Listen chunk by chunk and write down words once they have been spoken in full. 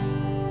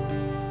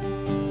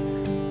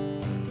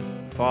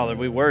Father,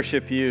 we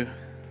worship you,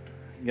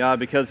 God,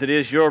 because it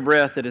is your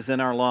breath that is in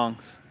our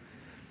lungs.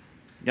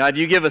 God,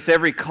 you give us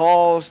every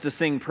cause to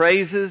sing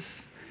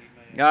praises.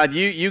 God,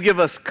 you give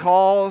us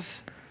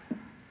cause,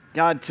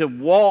 God, to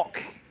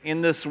walk in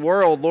this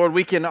world. Lord,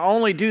 we can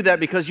only do that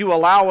because you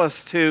allow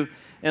us to.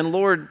 And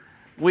Lord,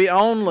 we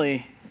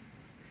only,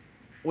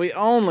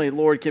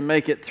 Lord, can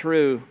make it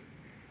through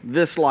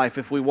this life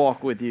if we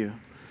walk with you.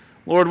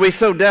 Lord, we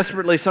so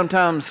desperately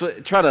sometimes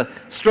try to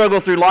struggle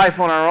through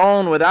life on our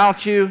own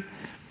without you.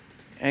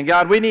 And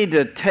God, we need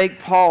to take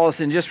pause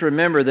and just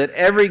remember that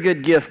every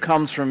good gift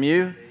comes from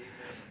you.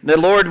 That,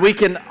 Lord, we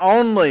can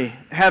only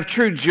have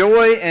true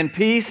joy and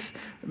peace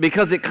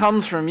because it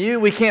comes from you.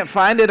 We can't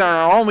find it on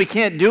our own. We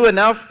can't do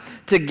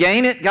enough to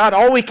gain it. God,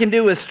 all we can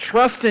do is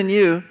trust in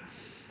you,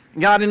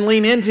 God, and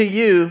lean into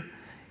you.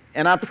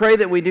 And I pray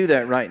that we do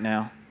that right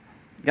now.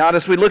 God,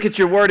 as we look at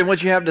your word and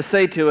what you have to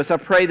say to us, I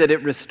pray that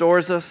it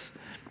restores us.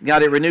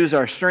 God, it renews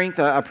our strength.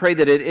 I pray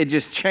that it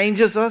just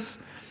changes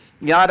us.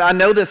 God, I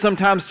know that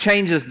sometimes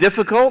change is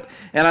difficult,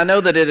 and I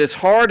know that it is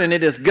hard and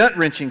it is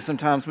gut-wrenching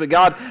sometimes. But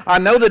God, I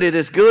know that it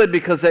is good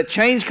because that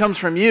change comes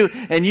from you,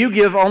 and you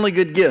give only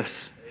good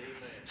gifts.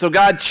 Amen. So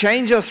God,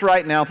 change us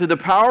right now through the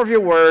power of your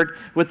word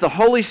with the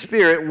Holy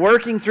Spirit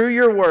working through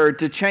your word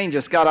to change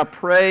us. God, I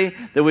pray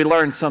that we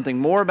learn something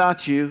more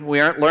about you.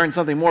 We learn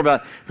something more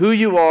about who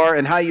you are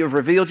and how you have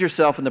revealed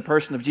yourself in the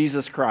person of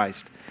Jesus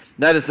Christ.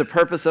 That is the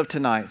purpose of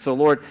tonight. So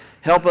Lord,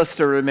 help us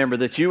to remember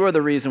that you are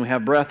the reason we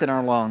have breath in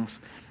our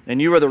lungs. And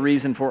you are the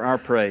reason for our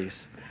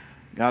praise.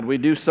 God, we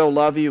do so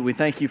love you. We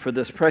thank you for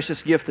this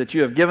precious gift that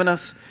you have given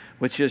us,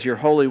 which is your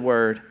holy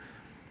word.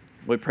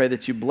 We pray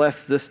that you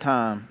bless this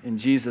time in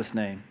Jesus'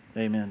 name.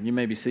 Amen. You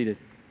may be seated.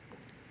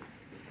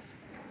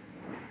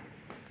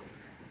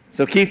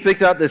 So Keith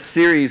picked out this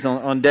series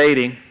on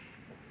dating.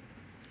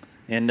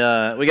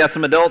 And we got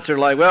some adults that are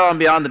like, well, I'm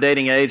beyond the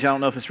dating age. I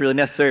don't know if it's really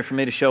necessary for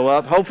me to show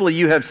up. Hopefully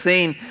you have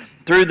seen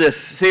through this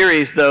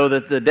series, though,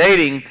 that the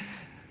dating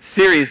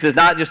series does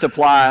not just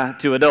apply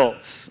to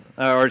adults,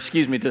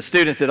 to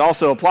students. It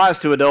also applies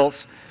to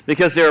adults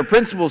because there are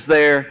principles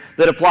there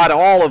that apply to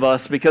all of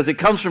us because it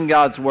comes from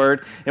God's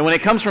Word. And when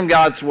it comes from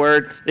God's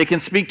Word, it can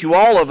speak to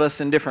all of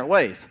us in different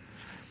ways.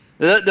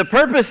 The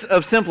purpose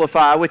of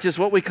Simplify, which is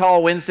what we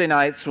call Wednesday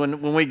nights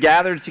when we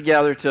gather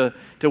together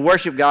to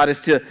worship God,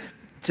 is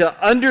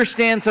to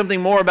understand something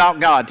more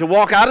about God, to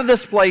walk out of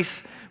this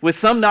place with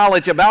some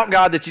knowledge about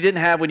God that you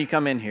didn't have when you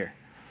come in here.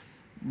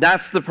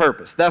 That's the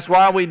purpose. That's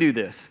why we do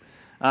this.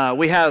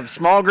 We have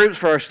small groups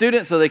for our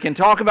students so they can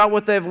talk about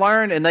what they've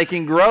learned and they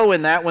can grow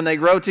in that when they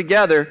grow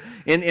together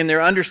in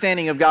their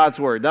understanding of God's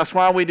Word. That's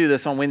why we do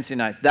this on Wednesday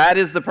nights. That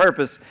is the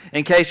purpose,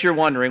 in case you're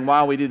wondering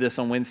why we do this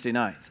on Wednesday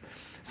nights.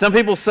 Some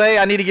people say,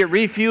 I need to get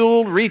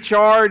refueled,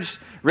 recharged,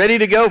 ready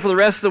to go for the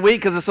rest of the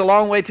week because it's a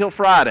long way till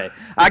Friday.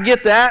 I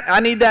get that.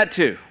 I need that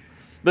too.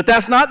 But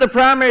that's not the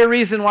primary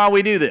reason why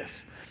we do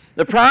this.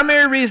 The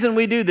primary reason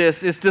we do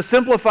this is to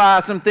simplify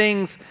some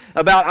things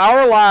about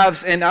our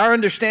lives and our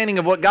understanding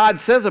of what God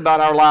says about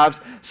our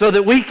lives so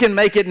that we can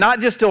make it not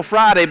just till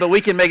Friday, but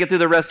we can make it through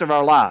the rest of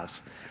our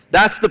lives.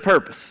 That's the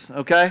purpose,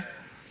 okay?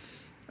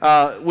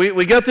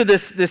 We go through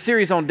this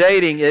series on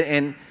dating,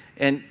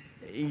 and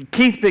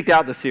Keith picked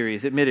out the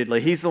series,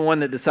 admittedly. He's the one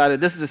that decided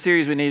this is a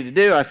series we needed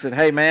to do. I said,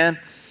 hey, man,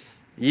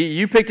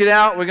 you picked it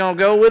out. We're going to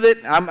go with it.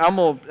 I'm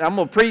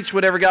gonna preach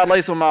whatever God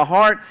lays on my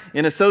heart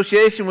in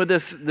association with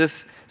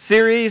this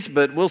series,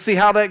 but we'll see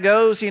how that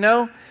goes, you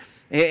know.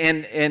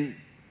 And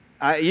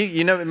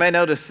you may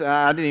notice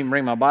I didn't even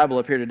bring my Bible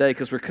up here today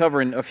because we're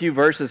covering a few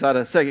verses out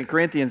of 2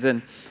 Corinthians,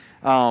 and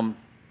I'm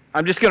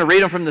just going to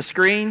read them from the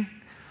screen.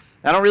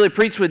 I don't really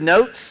preach with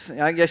notes.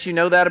 I guess you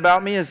know that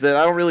about me, is that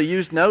I don't really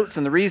use notes,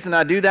 and the reason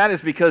I do that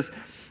is because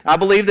I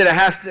believe that it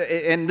has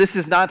to, and this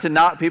is not to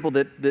knock people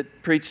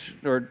that preach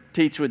or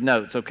teach with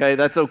notes, okay?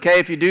 That's okay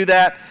if you do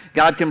that.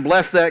 God can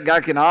bless that.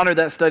 God can honor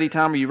that study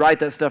time, or you write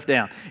that stuff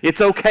down. It's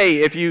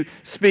okay if you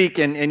speak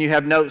and you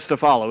have notes to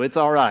follow. It's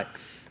all right.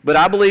 But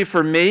I believe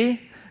for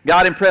me,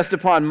 God impressed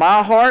upon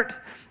my heart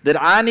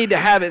that I need to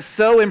have it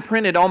so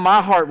imprinted on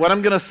my heart, what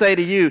I'm going to say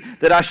to you,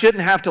 that I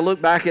shouldn't have to look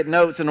back at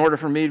notes in order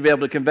for me to be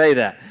able to convey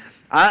that.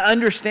 I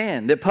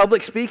understand that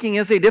public speaking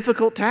is a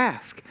difficult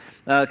task.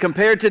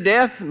 Compared to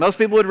death, most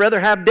people would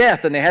rather have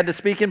death than they had to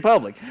speak in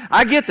public.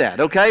 I get that,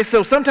 okay?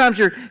 So sometimes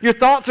your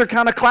thoughts are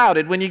kind of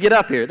clouded when you get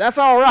up here. That's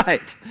all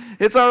right.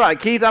 It's all right.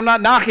 Keith, I'm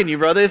not knocking you,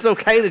 brother. It's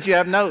okay that you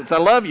have notes. I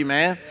love you,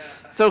 man.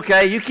 It's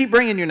okay. You keep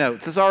bringing your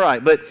notes. It's all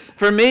right. But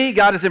for me,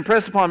 God has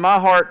impressed upon my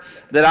heart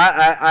that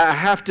I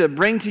have to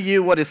bring to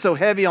you what is so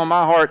heavy on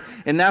my heart,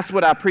 and that's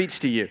what I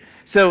preach to you.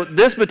 So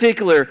this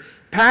particular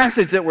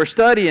passage that we're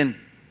studying,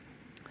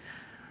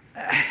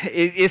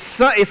 it's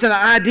an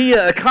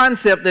idea, a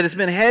concept that has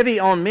been heavy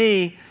on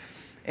me,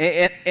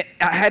 and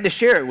I had to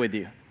share it with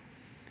you.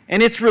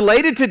 And it's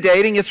related to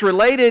dating. It's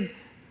related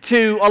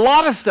to a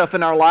lot of stuff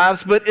in our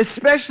lives, but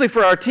especially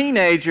for our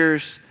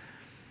teenagers,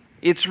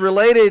 it's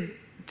related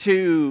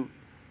to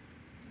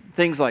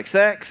things like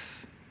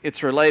sex.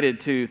 It's related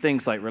to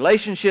things like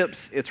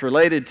relationships. It's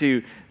related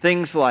to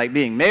things like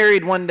being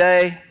married one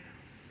day.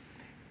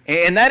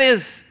 And that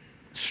is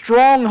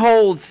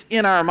strongholds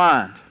in our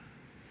mind.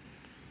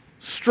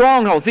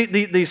 Strongholds,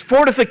 these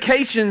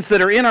fortifications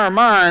that are in our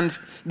mind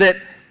that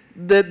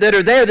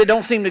are there that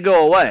don't seem to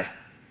go away.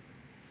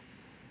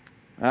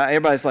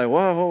 Everybody's like,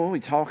 whoa, what are we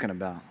talking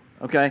about?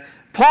 Okay,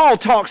 Paul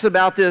talks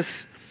about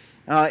this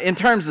in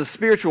terms of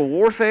spiritual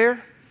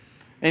warfare,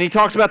 and he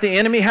talks about the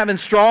enemy having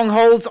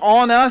strongholds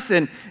on us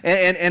and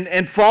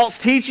false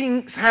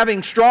teachings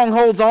having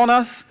strongholds on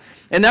us.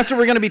 And that's what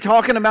we're going to be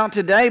talking about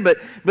today. But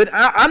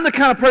I'm the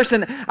kind of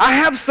person, I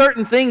have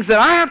certain things that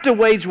I have to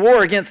wage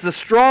war against the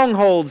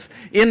strongholds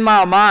in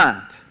my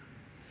mind.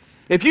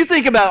 If you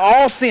think about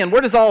all sin, where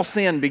does all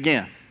sin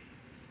begin? It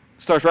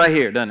starts right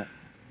here, doesn't it?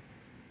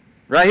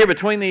 Right here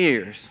between the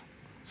ears.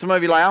 Some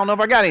of you are like, I don't know if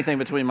I got anything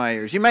between my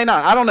ears. You may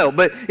not, I don't know.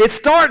 But it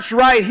starts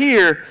right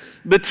here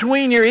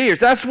between your ears.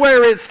 That's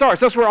where it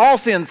starts. That's where all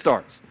sin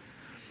starts.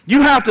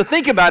 You have to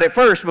think about it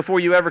first before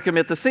you ever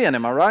commit the sin,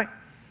 am I right?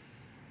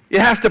 It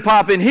has to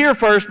pop in here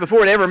first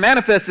before it ever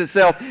manifests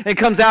itself and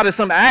comes out as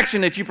some action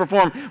that you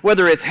perform,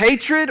 whether it's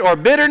hatred or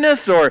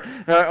bitterness or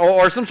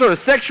some sort of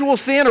sexual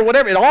sin or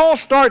whatever. It all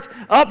starts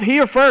up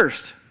here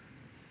first.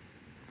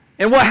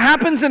 And what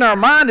happens in our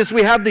mind is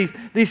we have these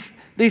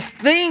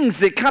things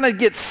that kind of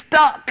get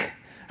stuck.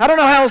 I don't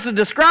know how else to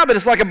describe it.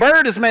 It's like a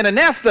bird has made a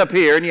nest up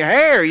here in your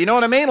hair. You know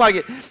what I mean? Like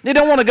it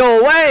don't want to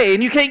go away,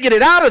 and you can't get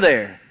it out of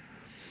there.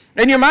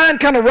 And your mind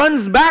kind of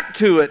runs back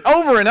to it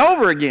over and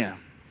over again.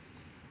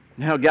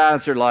 Now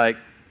guys are like,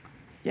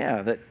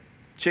 yeah, that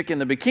chick in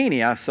the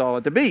bikini I saw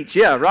at the beach.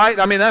 Yeah, right?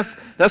 I mean, that's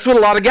what a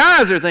lot of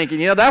guys are thinking.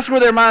 You know, that's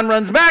where their mind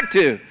runs back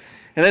to.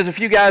 And there's a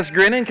few guys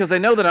grinning because they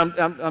know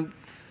that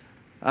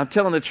I'm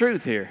telling the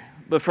truth here.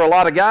 But for a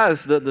lot of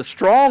guys, the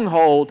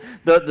stronghold,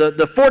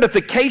 the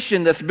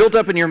fortification that's built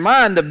up in your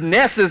mind, the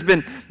nest has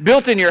been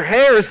built in your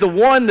hair, is the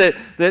one that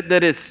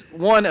is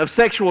one of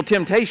sexual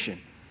temptation.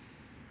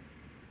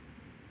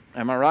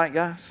 Am I right,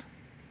 guys?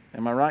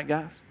 Am I right,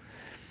 guys?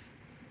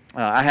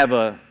 I have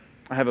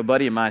a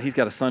buddy of mine. He's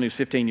got a son who's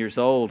 15 years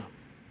old.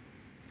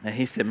 And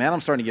he said, man,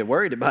 I'm starting to get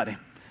worried about him.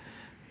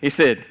 He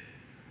said,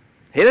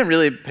 he didn't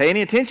really pay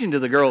any attention to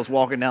the girls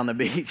walking down the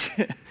beach.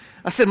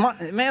 I said,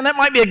 man, that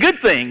might be a good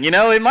thing. You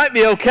know, it might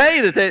be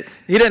okay that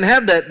he didn't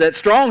have that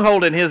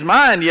stronghold in his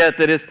mind yet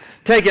that is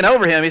taking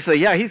over him. He said,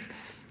 yeah,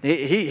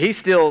 he's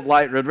still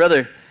like would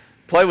rather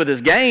play with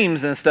his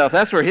games and stuff.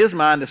 That's where his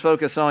mind is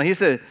focused on. He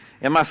said,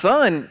 and my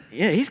son,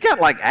 yeah, he's got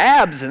like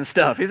abs and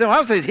stuff. He said, when I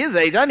was his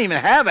age, I didn't even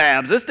have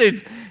abs.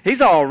 This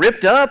he's all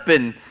ripped up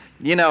and,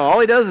 you know, all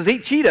he does is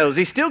eat Cheetos.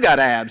 He's still got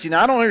abs. You know,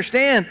 I don't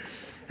understand.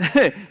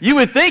 You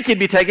would think he'd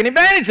be taking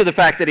advantage of the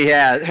fact that he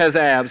has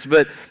abs,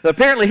 but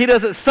apparently he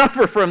doesn't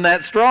suffer from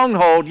that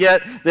stronghold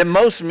yet that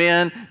most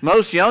men,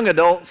 most young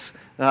adults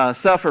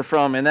suffer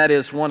from, and that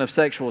is one of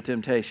sexual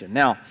temptation.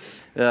 Now,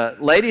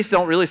 ladies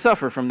don't really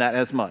suffer from that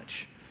as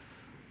much.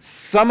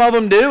 Some of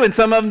them do, and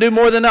some of them do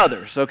more than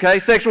others, okay?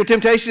 Sexual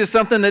temptation is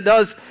something that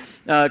does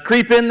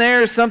creep in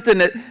there, something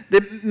that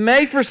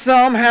may for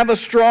some have a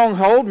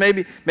stronghold.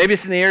 Maybe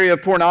it's in the area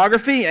of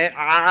pornography.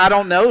 I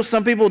don't know.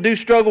 Some people do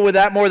struggle with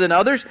that more than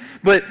others.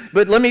 But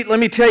let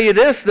me tell you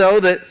this, though,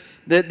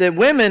 that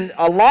women,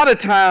 a lot of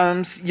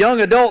times,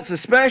 young adults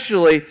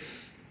especially,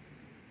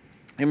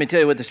 let me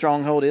tell you what the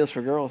stronghold is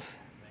for girls.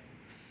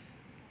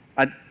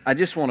 I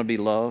just want to be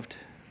loved.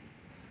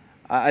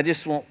 I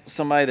just want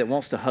somebody that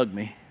wants to hug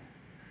me.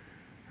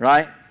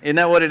 Right? Isn't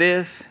that what it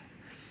is?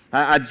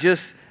 I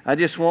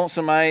just want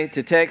somebody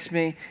to text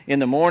me in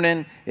the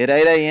morning at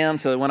 8 a.m.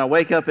 so that when I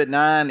wake up at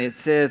 9, it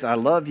says, I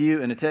love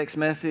you in a text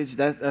message.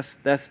 That's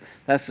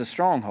the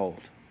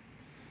stronghold.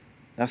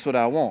 That's what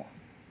I want.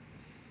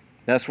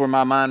 That's where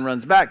my mind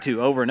runs back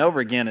to over and over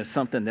again, is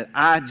something that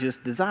I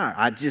just desire.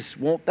 I just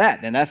want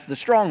that. And that's the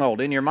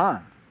stronghold in your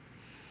mind.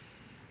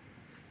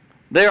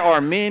 There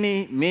are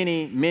many,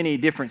 many, many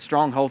different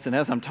strongholds, and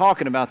as I'm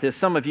talking about this,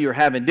 some of you are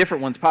having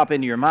different ones pop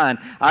into your mind.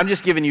 I'm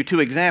just giving you 2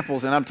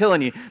 examples, and I'm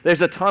telling you,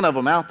 there's a ton of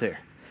them out there.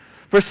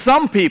 For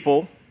some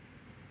people,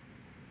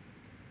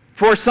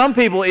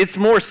 it's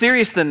more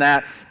serious than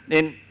that,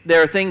 and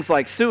there are things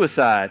like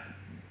suicide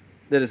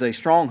that is a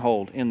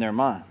stronghold in their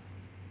mind.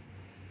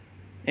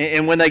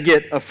 And when they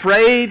get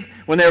afraid,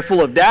 when they're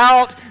full of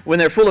doubt, when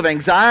they're full of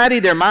anxiety,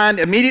 their mind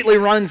immediately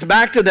runs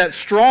back to that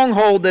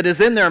stronghold that is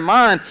in their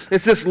mind.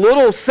 It's this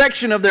little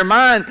section of their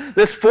mind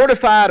that's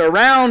fortified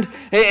around,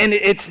 and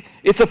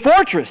it's a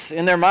fortress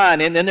in their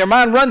mind, and their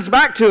mind runs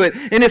back to it,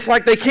 and it's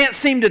like they can't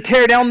seem to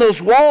tear down those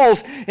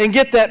walls and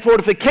get that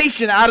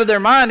fortification out of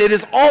their mind. It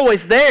is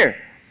always there.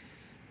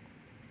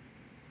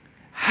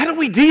 How do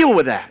we deal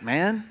with that,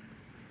 man?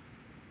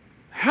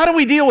 How do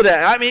we deal with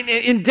that? I mean,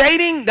 in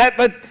dating,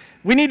 but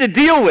we need to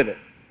deal with it.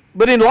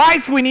 But in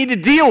life, we need to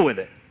deal with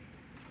it.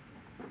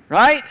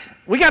 Right?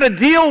 We got to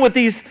deal with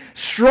these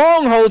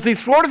strongholds,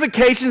 these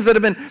fortifications that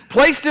have been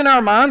placed in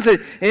our minds.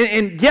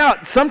 And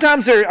yeah,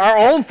 sometimes they're our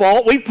own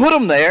fault. We put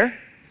them there.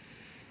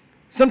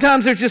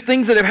 Sometimes there's just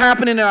things that have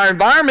happened in our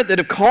environment that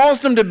have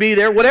caused them to be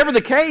there, whatever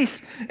the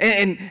case.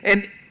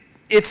 And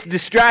it's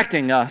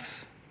distracting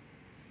us.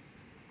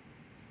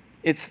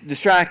 It's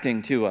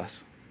distracting to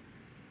us.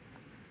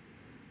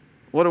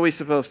 What are we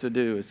supposed to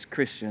do as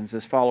Christians,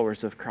 as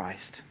followers of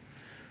Christ?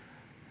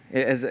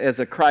 As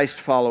a Christ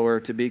follower,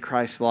 to be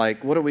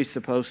Christ-like, what are we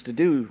supposed to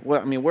do?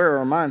 Where are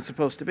our minds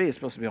supposed to be? It's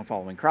supposed to be on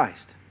following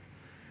Christ,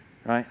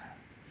 right?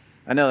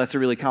 I know that's a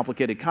really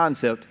complicated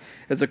concept.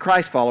 As a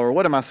Christ follower,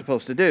 what am I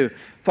supposed to do?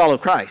 Follow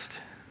Christ.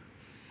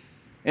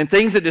 And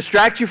things that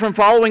distract you from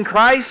following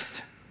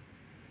Christ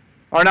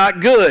are not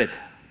good.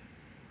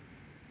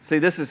 See,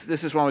 this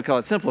is why we call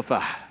it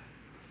simplify.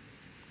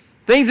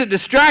 Things that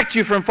distract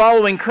you from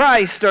following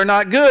Christ are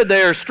not good.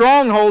 They are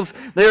strongholds.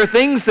 They are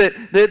things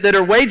that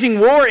are waging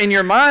war in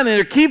your mind and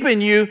are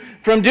keeping you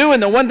from doing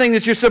the one thing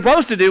that you're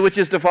supposed to do, which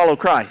is to follow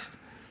Christ.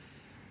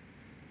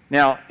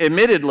 Now,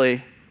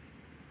 admittedly,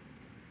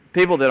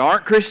 people that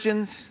aren't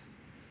Christians,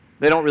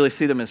 they don't really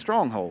see them as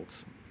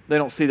strongholds. They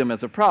don't see them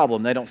as a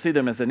problem. They don't see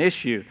them as an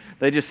issue.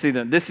 They just see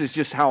them, this is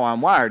just how I'm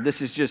wired.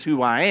 This is just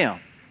who I am.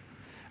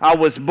 I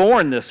was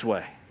born this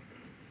way.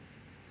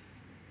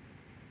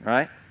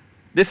 Right?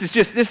 This is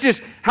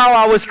just how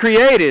I was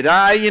created.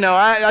 I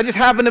just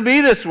happen to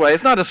be this way.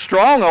 It's not a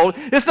stronghold.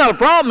 It's not a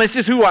problem. It's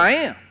just who I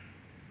am.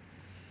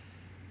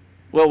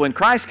 Well, when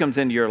Christ comes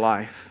into your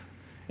life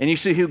and you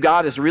see who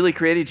God has really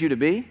created you to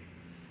be,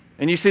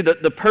 and you see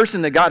the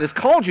person that God has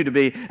called you to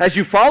be, as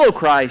you follow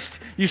Christ,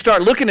 you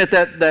start looking at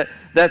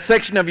that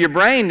section of your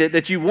brain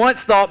that you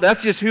once thought,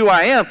 that's just who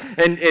I am.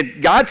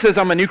 And God says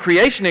I'm a new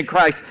creation in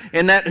Christ,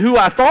 and that who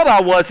I thought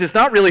I was is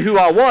not really who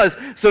I was.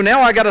 So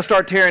now I got to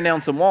start tearing down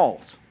some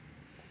walls.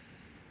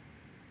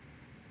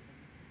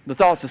 The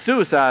thoughts of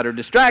suicide are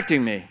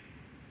distracting me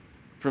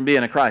from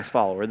being a Christ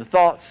follower. The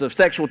thoughts of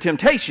sexual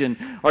temptation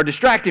are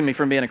distracting me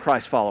from being a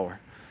Christ follower.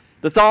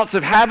 The thoughts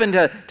of having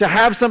to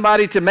have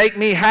somebody to make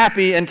me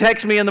happy and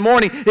text me in the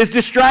morning is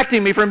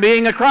distracting me from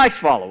being a Christ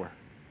follower.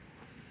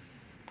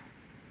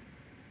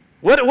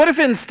 What if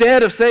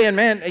instead of saying,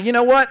 man, you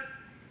know what?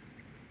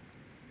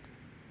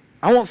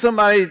 I want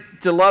somebody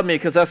to love me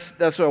because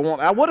that's what I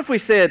want. What if we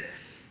said,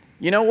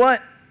 you know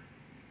what?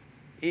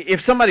 If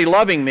somebody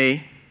loving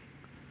me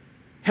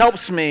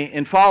helps me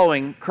in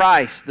following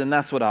Christ, then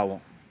that's what I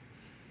want.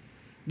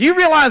 Do you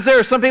realize there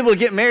are some people who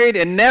get married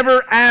and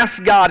never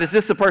ask God, is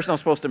this the person I'm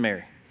supposed to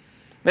marry?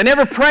 They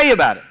never pray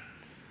about it.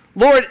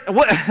 Lord,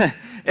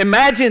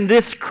 imagine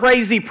this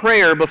crazy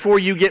prayer before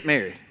you get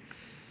married.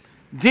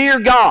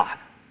 Dear God,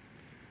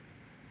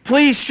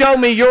 please show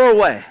me your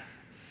way.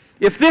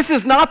 If this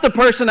is not the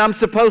person I'm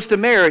supposed to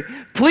marry,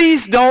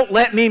 please don't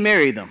let me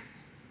marry them.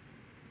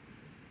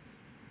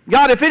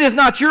 God, if it is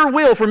not your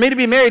will for me to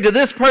be married to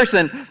this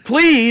person,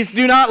 please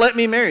do not let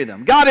me marry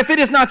them. God, if it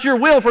is not your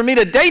will for me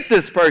to date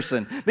this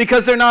person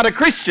because they're not a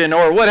Christian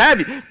or what have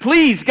you,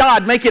 please,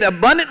 God, make it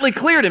abundantly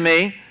clear to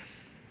me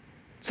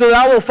so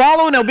that I will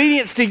follow in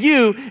obedience to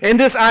you, and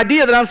this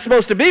idea that I'm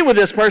supposed to be with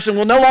this person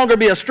will no longer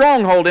be a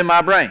stronghold in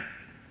my brain.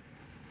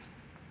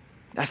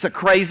 That's a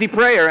crazy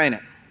prayer, ain't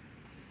it?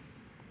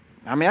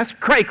 That's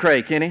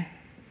cray-cray, Kenny.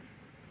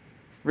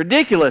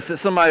 Ridiculous that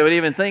somebody would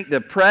even think to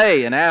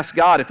pray and ask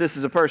God if this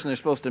is a person they're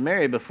supposed to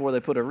marry before they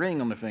put a ring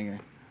on their finger.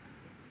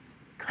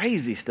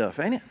 Crazy stuff,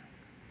 ain't it?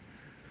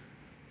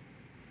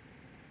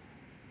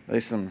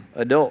 There's some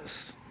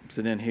adults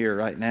sitting in here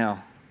right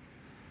now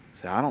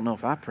say, I don't know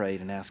if I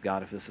prayed and asked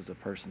God if this is a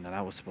person that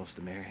I was supposed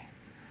to marry.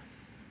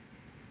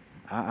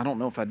 I don't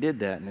know if I did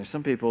that. And there's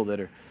some people that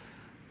are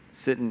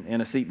sitting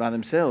in a seat by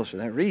themselves for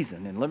that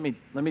reason. And let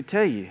me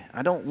tell you,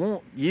 I don't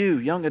want you,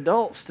 young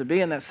adults, to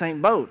be in that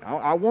same boat.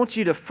 I want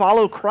you to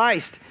follow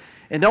Christ.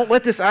 And don't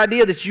let this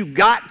idea that you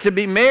got to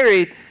be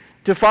married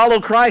to follow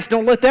Christ,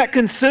 don't let that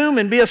consume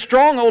and be a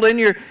stronghold in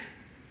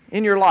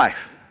your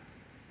life.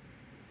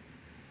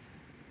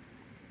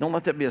 Don't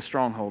let that be a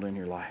stronghold in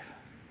your life.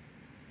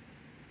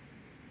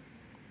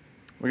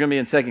 We're going to be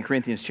in 2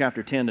 Corinthians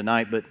chapter 10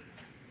 tonight, but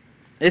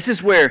this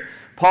is where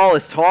Paul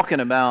is talking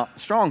about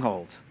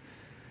strongholds.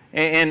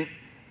 And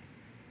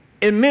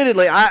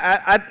admittedly,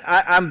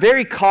 I'm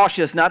very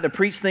cautious not to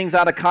preach things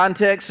out of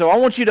context, so I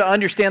want you to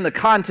understand the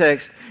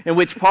context in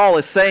which Paul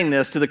is saying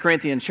this to the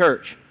Corinthian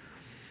church.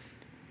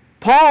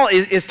 Paul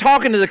is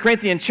talking to the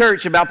Corinthian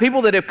church about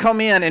people that have come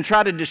in and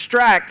tried to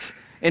distract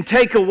and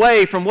take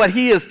away from what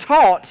he has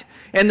taught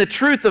and the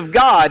truth of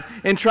God,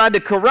 and tried to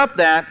corrupt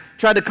that,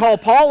 tried to call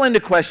Paul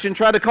into question,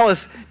 tried to call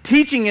his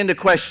teaching into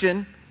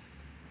question.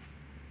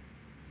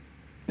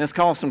 It's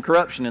caused some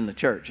corruption in the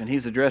church, and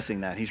he's addressing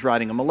that. He's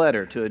writing them a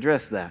letter to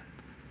address that.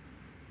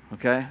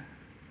 Okay?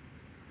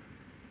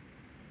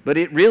 But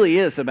it really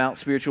is about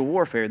spiritual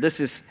warfare. This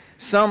is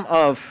some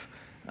of,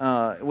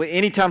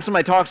 anytime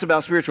somebody talks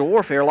about spiritual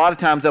warfare, a lot of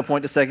times they'll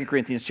point to 2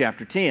 Corinthians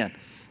chapter 10.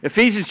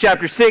 Ephesians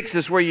chapter 6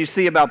 is where you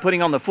see about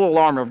putting on the full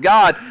armor of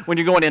God when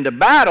you're going into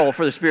battle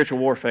for the spiritual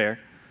warfare.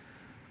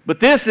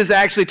 But this is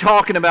actually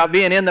talking about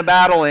being in the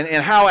battle and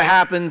how it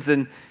happens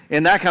and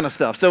that kind of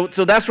stuff. So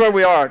that's where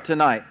we are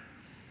tonight.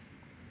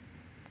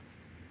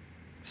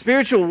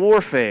 Spiritual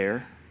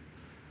warfare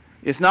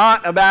is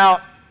not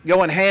about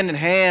going hand in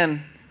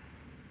hand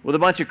with a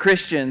bunch of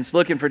Christians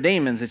looking for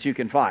demons that you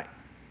can fight.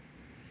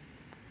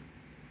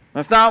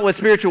 That's not what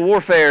spiritual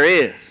warfare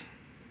is.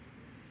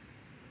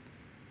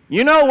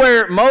 You know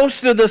where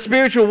most of the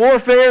spiritual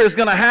warfare is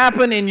going to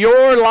happen in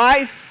your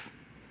life?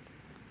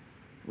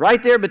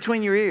 Right there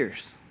between your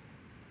ears.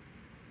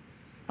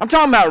 I'm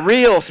talking about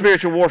real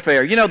spiritual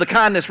warfare. You know, the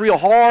kind that's real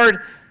hard,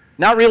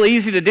 not real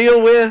easy to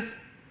deal with.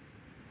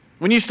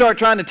 When you start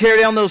trying to tear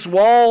down those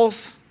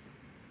walls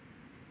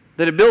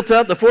that have built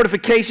up, the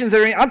fortifications that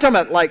are in, I'm talking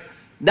about like,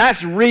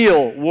 that's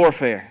real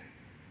warfare.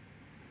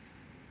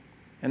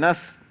 And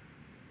that's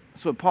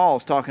what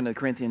Paul's talking to the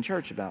Corinthian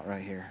church about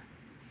right here.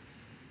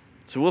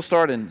 So we'll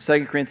start in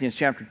 2 Corinthians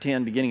chapter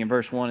 10, beginning in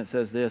verse 1. It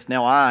says this,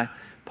 "Now I,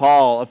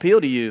 Paul, appeal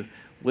to you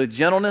with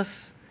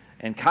gentleness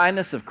and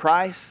kindness of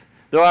Christ,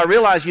 though I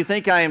realize you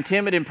think I am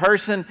timid in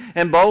person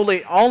and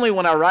boldly only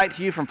when I write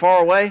to you from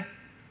far away.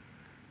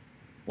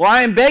 Well,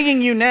 I am begging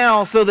you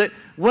now so that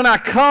when I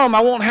come,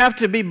 I won't have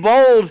to be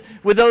bold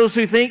with those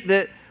who think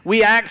that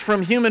we act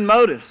from human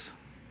motives.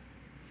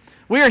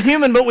 We are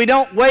human, but we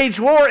don't wage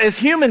war as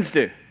humans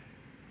do."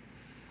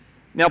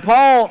 Now,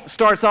 Paul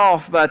starts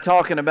off by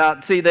talking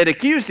about, see, they'd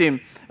accused him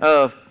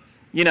of,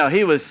 you know,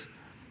 he was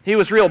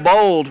real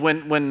bold when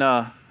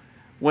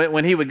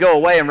he would go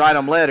away and write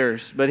them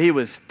letters, but he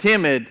was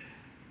timid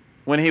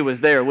when he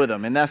was there with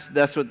them. And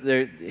that's what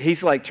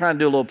he's like trying to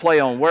do a little play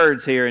on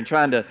words here and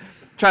trying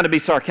to be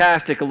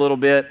sarcastic a little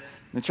bit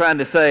and trying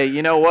to say,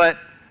 you know what,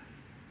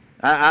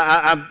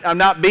 I'm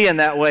not being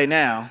that way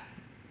now.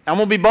 I'm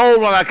going to be bold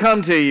when I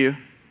come to you,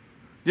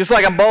 just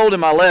like I'm bold in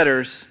my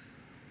letters.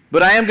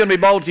 But I am going to be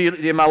bold to you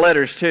in my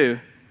letters too.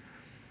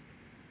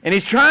 And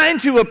he's trying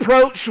to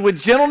approach with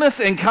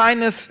gentleness and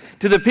kindness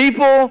to the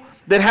people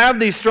that have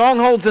these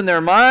strongholds in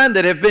their mind,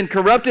 that have been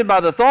corrupted by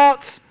the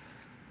thoughts.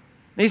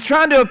 And he's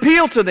trying to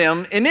appeal to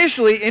them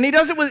initially, and he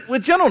does it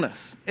with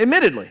gentleness,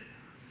 admittedly.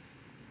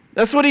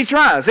 That's what he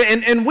tries.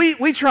 And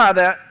we try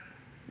that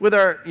with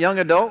our young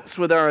adults,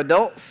 with our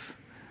adults.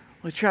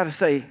 We try to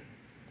say,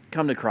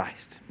 come to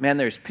Christ. Man,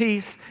 there's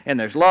peace, and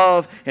there's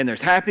love, and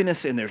there's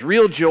happiness, and there's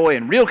real joy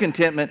and real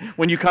contentment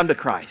when you come to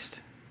Christ.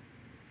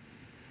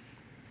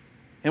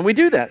 And we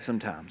do that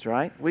sometimes,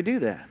 right? We do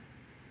that.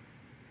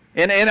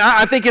 And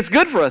I think it's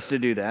good for us to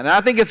do that. And I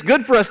think it's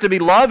good for us to be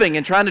loving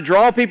and trying to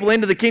draw people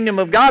into the kingdom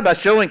of God by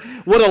showing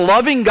what a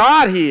loving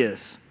God He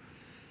is.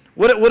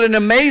 What an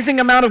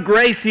amazing amount of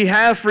grace He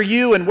has for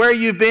you and where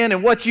you've been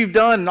and what you've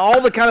done and all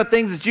the kind of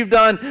things that you've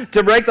done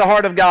to break the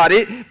heart of God.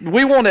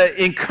 We want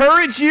to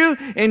encourage you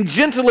and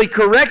gently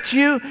correct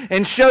you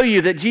and show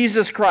you that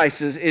Jesus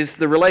Christ is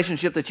the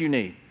relationship that you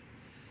need.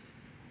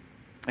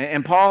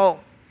 And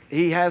Paul,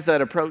 he has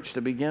that approach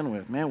to begin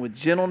with, man, with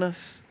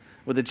gentleness,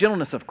 with the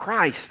gentleness of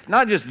Christ.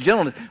 Not just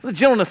gentleness, with the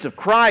gentleness of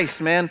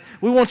Christ, man.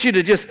 We want you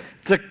to just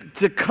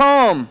to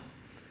come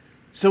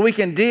so we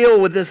can deal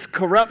with this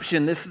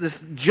corruption,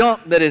 this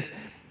junk that has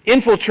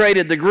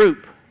infiltrated the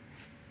group.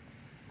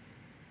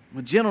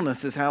 With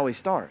gentleness is how he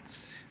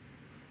starts.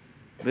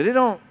 But it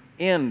don't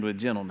end with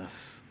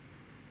gentleness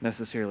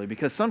necessarily,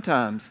 because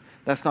sometimes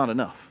that's not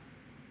enough.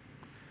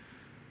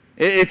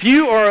 If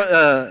you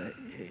are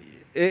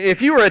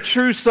a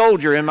true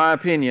soldier, in my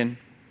opinion,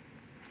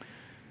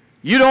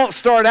 you don't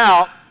start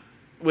out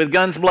with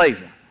guns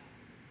blazing.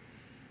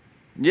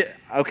 Yeah,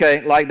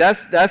 okay, like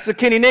that's the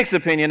Kenny Nix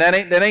opinion. That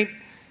ain't.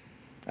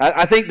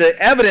 I think the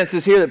evidence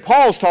is here that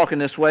Paul's talking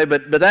this way,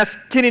 but that's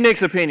Kenny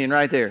Nix's opinion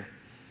right there.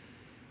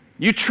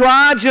 You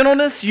try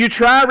gentleness, you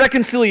try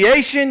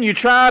reconciliation, you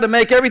try to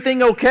make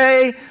everything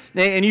okay,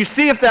 and you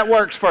see if that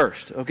works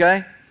first,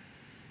 okay?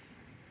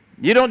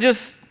 You don't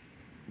just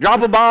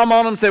drop a bomb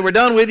on them, say, we're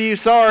done with you,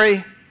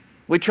 sorry,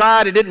 we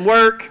tried, it didn't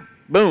work,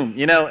 boom.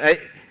 You know,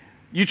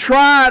 you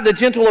try the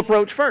gentle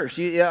approach first.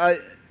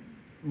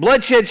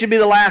 Bloodshed should be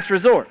the last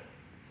resort.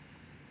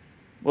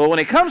 Well, when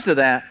it comes to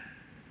that,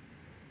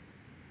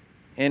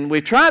 and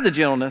we've tried the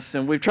gentleness,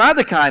 and we've tried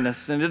the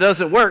kindness, and it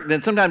doesn't work, then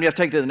sometimes you have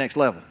to take it to the next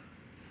level.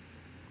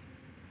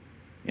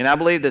 And I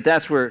believe that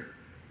that's where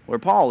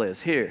Paul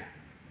is here.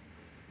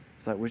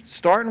 It's like we're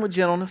starting with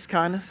gentleness,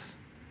 kindness.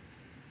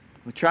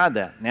 We tried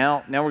that.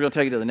 Now we're going to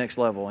take it to the next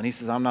level. And he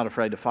says, I'm not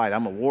afraid to fight.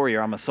 I'm a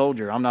warrior. I'm a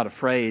soldier. I'm not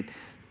afraid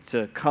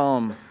to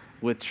come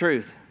with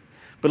truth.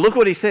 But look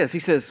what he says. He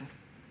says,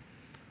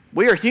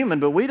 we are human,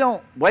 but we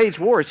don't wage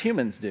war as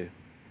humans do.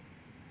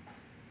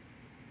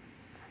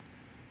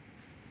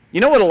 You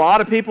know what a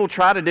lot of people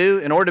try to do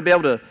in order to be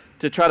able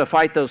to try to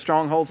fight those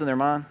strongholds in their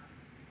mind?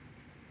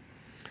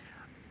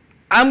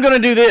 I'm going to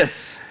do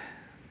this.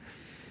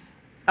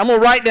 I'm going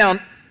to write down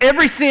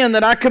every sin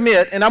that I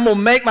commit, and I'm going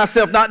to make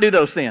myself not do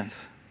those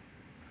sins.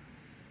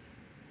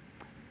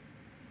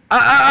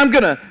 I'm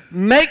going to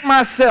make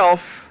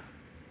myself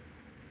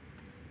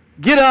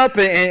get up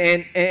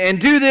and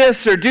do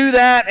this or do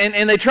that,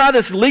 and they try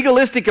this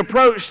legalistic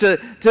approach to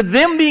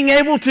them being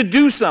able to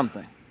do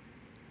something.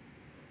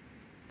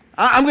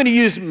 I'm going to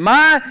use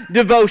my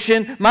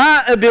devotion,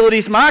 my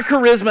abilities, my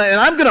charisma, and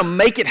I'm going to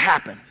make it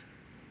happen.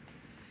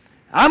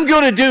 I'm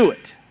going to do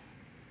it.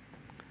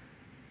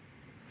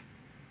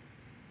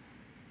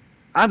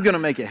 I'm going to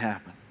make it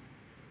happen.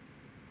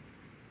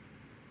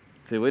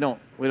 See, we don't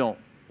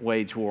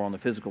wage war on the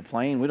physical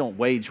plane. We don't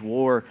wage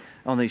war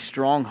on these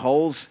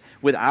strongholds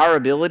with our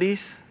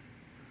abilities.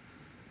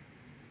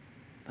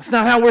 That's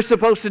not how we're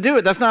supposed to do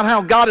it. That's not how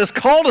God has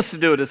called us to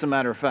do it, as a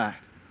matter of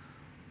fact.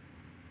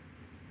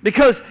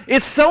 Because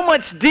it's so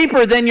much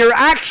deeper than your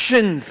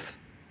actions.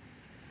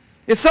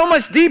 It's so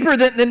much deeper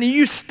than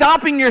you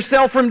stopping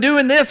yourself from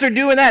doing this or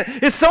doing that.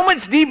 It's so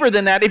much deeper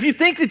than that. If you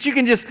think that you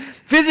can just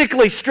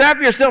physically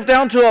strap yourself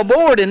down to a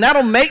board and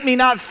that'll make me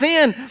not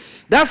sin,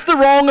 that's the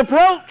wrong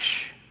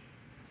approach.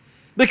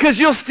 Because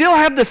you'll still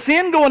have the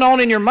sin going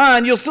on in your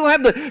mind. You'll still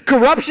have the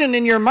corruption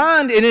in your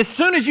mind. And as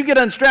soon as you get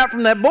unstrapped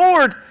from that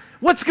board,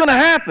 what's going to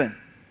happen?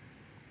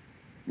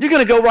 You're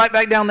going to go right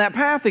back down that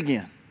path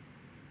again.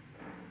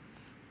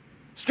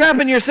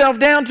 Strapping yourself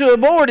down to a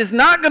board is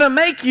not going to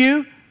make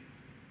you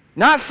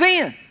not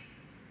sin.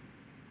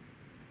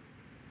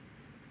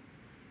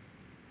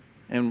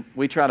 And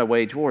we try to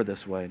wage war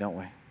this way, don't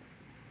we?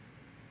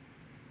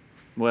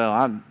 Well,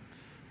 I'm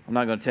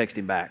not going to text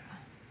him back.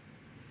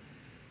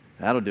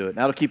 That'll do it.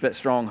 That'll keep that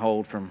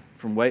stronghold from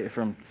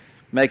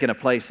making a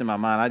place in my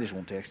mind. I just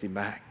won't text him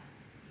back.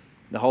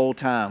 The whole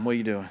time, what are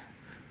you doing?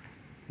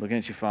 Looking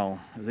at your phone.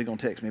 Is he going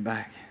to text me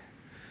back?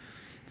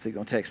 Is he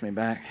going to text me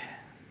back?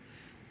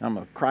 I'm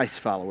a Christ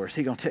follower. Is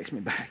he going to text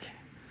me back?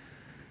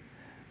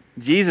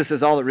 Jesus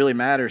is all that really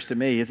matters to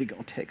me. Is he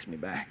going to text me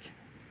back?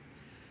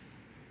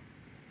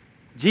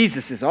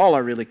 Jesus is all I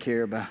really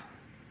care about.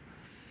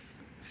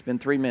 It's been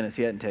 3 minutes.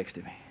 He hadn't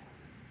texted me.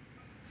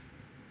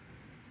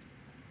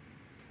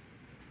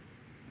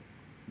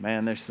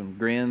 Man, there's some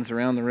grins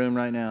around the room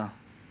right now.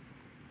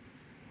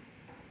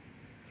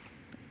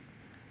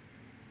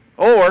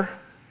 Or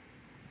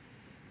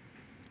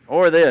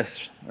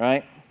this,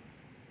 right?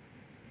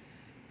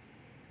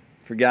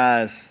 For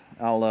guys,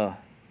 I'll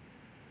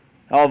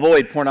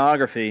avoid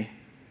pornography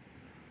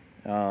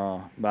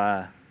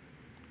by,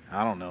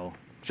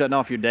 shutting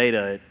off your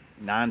data at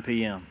 9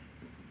 p.m.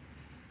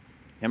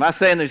 Am I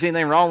saying there's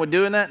anything wrong with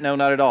doing that? No,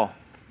 not at all.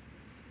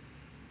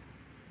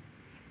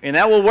 And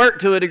that will work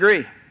to a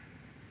degree.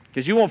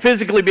 Because you won't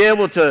physically be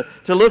able to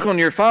look on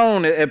your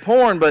phone at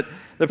porn. But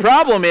the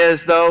problem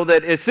is, though,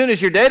 that as soon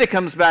as your data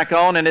comes back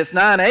on and it's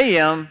 9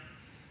 a.m.,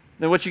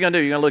 then what you going to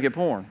do? You're going to look at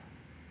porn.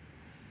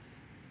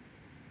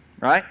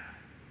 Right?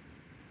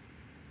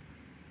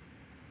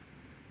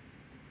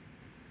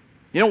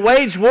 You don't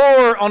wage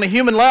war on a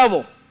human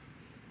level.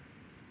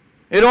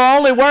 It'll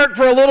only work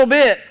for a little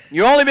bit.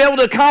 You'll only be able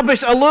to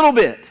accomplish a little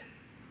bit.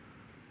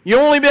 You'll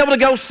only be able to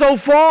go so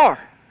far.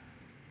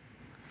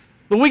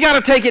 But we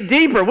got to take it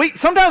deeper.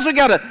 Sometimes we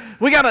got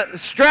to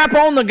strap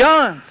on the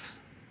guns.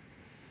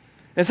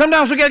 And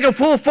sometimes we got to go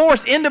full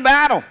force into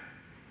battle.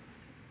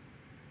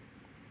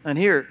 And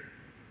here,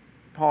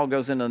 Paul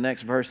goes into the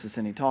next verses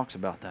and he talks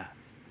about that.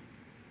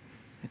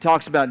 He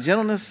talks about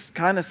gentleness,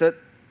 kindness.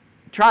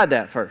 Try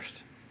that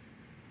first.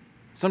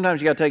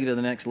 Sometimes you got to take it to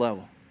the next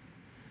level.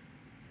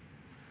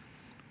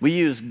 We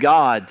use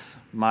God's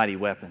mighty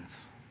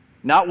weapons,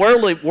 not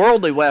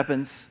worldly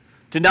weapons,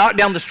 to knock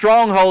down the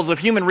strongholds of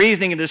human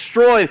reasoning and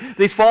destroy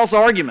these false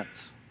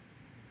arguments.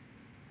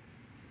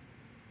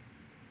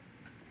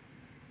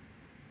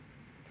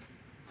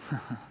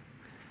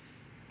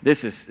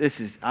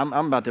 I'm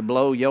about to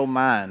blow your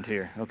mind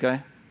here,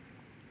 okay?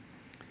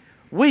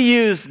 We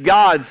use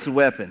God's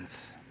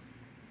weapons.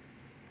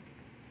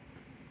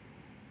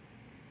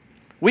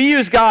 We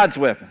use God's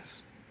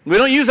weapons. We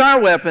don't use our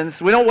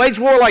weapons. We don't wage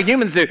war like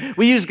humans do.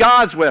 We use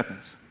God's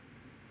weapons.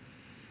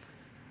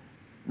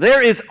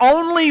 There is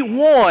only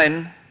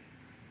one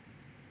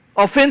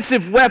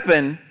offensive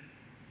weapon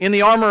in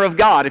the armor of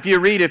God. If you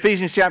read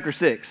Ephesians chapter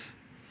 6,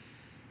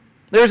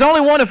 there's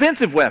only one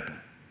offensive weapon.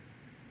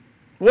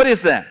 What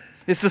is that?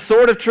 It's the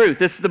sword of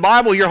truth. It's the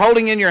Bible you're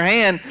holding in your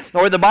hand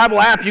or the Bible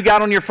app you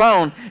got on your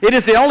phone. It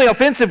is the only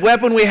offensive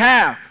weapon we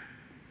have.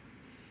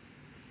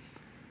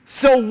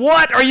 So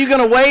what are you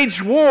going to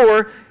wage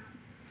war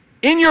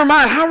in your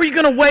mind? How are you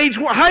going to wage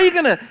war? How are you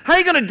going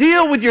to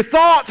deal with your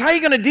thoughts? How are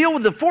you going to deal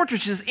with the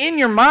fortresses in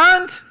your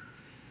mind?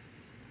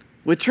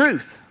 With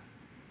truth.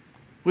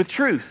 With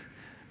truth.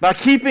 By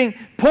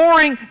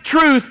pouring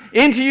truth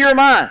into your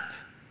mind.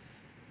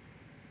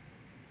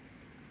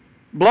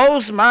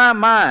 Blows my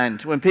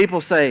mind when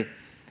people say,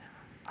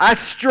 I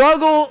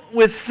struggle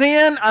with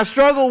sin, I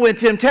struggle with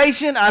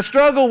temptation, I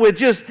struggle with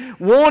just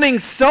wanting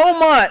so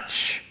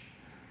much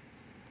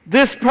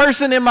this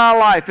person in my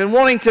life and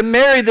wanting to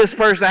marry this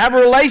person, have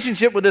a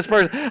relationship with this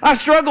person. I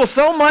struggle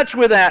so much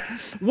with that.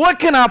 What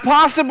can I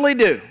possibly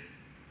do?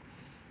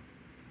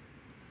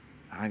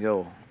 I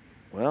go,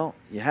 well,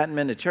 you hadn't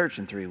been to church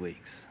in 3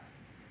 weeks.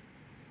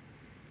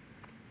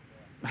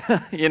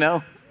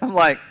 I'm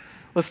like,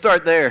 let's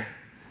start there.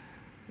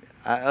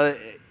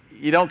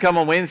 You don't come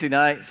on Wednesday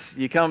nights.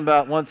 You come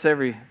about once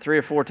every 3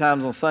 or 4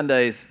 times on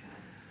Sundays.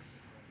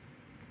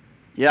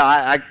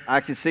 Yeah, I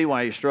can see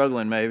why you're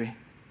struggling maybe.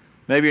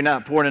 Maybe you're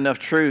not pouring enough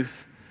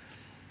truth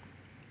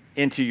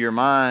into your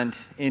mind,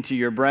 into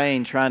your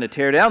brain, trying to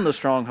tear down those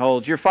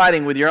strongholds. You're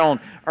fighting with your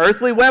own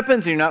earthly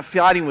weapons, and you're not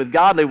fighting with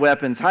godly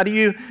weapons. How do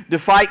you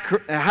fight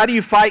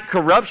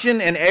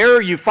corruption and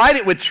error? You fight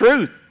it with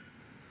truth.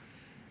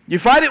 You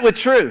fight it with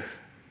truth.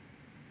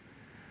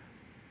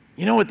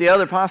 You know what the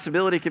other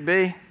possibility could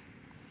be?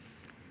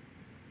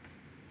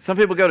 Some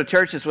people go to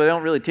churches where they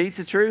don't really teach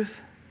the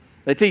truth.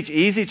 They teach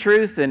easy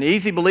truth and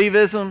easy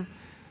believism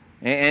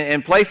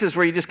and places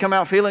where you just come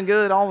out feeling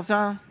good all the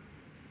time.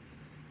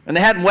 And they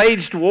hadn't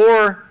waged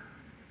war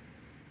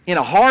in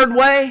a hard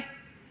way.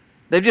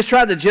 They've just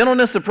tried the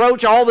gentleness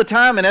approach all the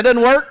time, and it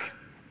doesn't work.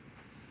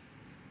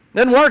 It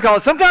doesn't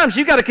work. Sometimes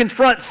you got to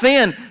confront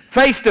sin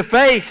face to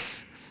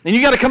face, and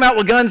you got to come out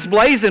with guns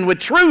blazing with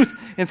truth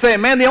and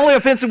saying, man, the only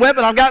offensive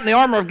weapon I've got in the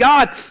armor of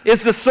God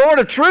is the sword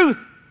of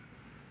truth.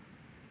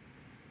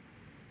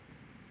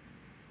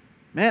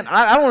 Man,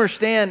 I don't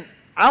understand.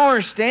 I don't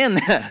understand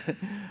that.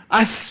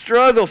 I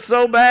struggle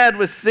so bad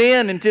with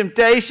sin and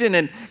temptation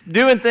and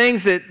doing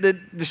things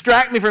that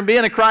distract me from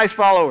being a Christ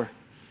follower.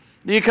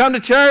 Do you come to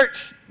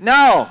church?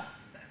 No.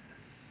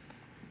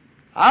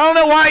 I don't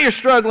know why you're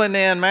struggling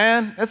then,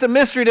 man. That's a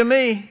mystery to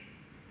me.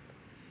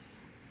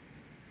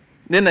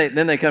 Then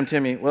they come to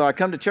me, well, I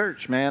come to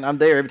church, man. I'm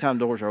there every time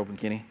doors are open,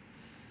 Kenny.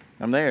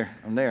 I'm there.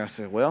 I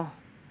said, well,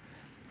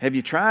 have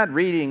you tried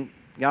reading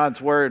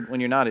God's Word when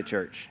you're not at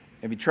church?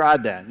 Have you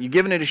tried that? You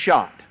given it a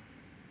shot?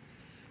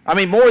 I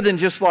mean, more than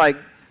just like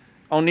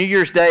on New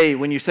Year's Day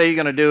when you say you're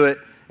going to do it,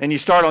 and you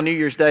start on New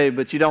Year's Day,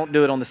 but you don't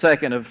do it on the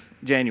 2nd of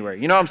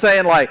January. You know what I'm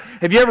saying? Like,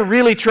 have you ever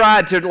really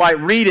tried to like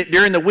read it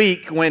during the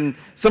week when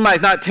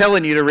somebody's not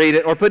telling you to read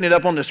it or putting it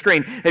up on the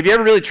screen? Have you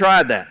ever really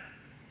tried that?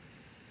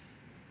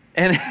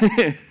 And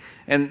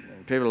and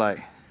people are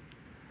like,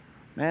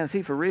 man, is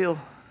he for real?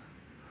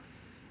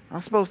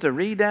 I'm supposed to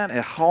read that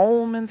at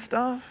home and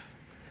stuff?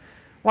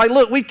 Like,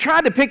 look, we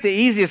tried to pick the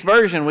easiest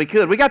version we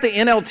could. We got the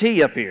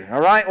NLT up here,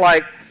 all right?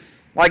 Like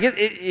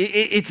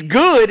it's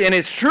good and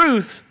it's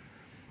truth.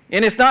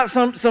 And it's not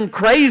some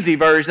crazy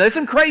version. There's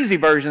some crazy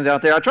versions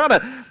out there. I try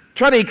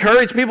to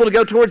encourage people to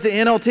go towards the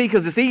NLT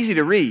because it's easy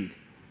to read,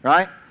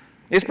 right?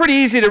 It's pretty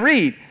easy to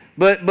read,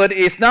 but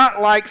it's not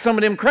like some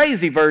of them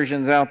crazy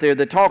versions out there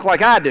that talk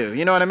like I do.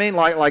 You know what I mean?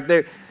 Like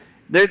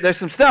there's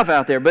some stuff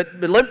out there. But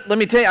let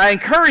me tell you, I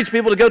encourage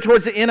people to go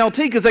towards the NLT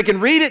because they can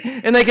read it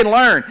and they can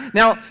learn.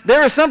 Now,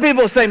 there are some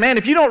people who say, man,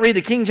 if you don't read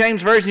the King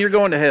James Version, you're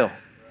going to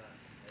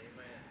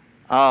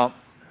hell.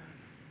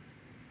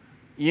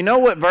 You know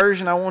what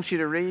version I want you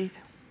to read?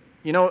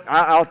 You know,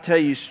 I'll tell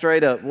you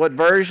straight up. What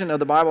version of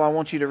the Bible I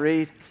want you to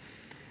read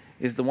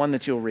is the one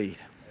that you'll read.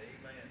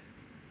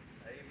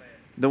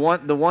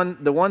 Amen.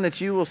 The one that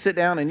you will sit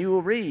down and you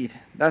will read.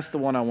 That's the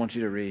one I want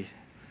you to read.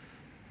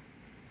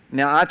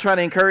 Now, I try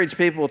to encourage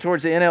people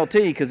towards the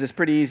NLT because it's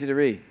pretty easy to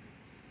read.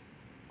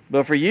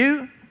 But for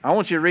you, I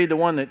want you to read the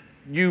one that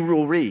you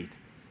will read.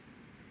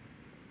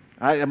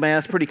 Man,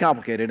 that's pretty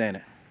complicated, ain't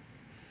it?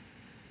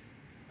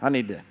 I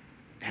need to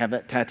have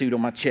that tattooed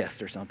on my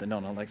chest or something. No,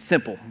 like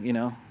simple, you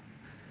know.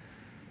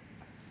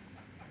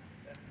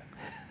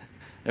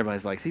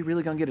 Everybody's like, is he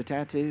really going to get a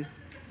tattoo?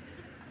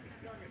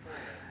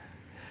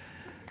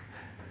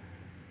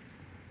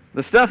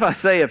 The stuff I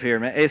say up here,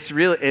 man,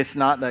 it's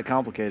not that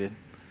complicated.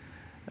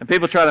 And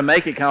people try to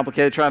make it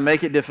complicated, try to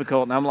make it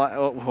difficult, and I'm like,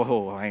 oh,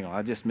 whoa, hang on,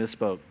 I just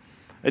misspoke.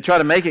 They try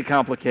to make it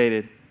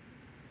complicated,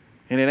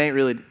 and it ain't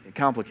really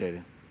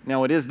complicated.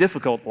 Now, it is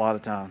difficult a lot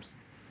of times.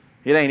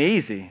 It ain't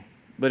easy,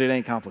 but it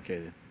ain't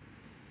complicated.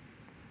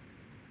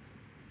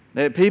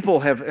 That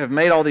people have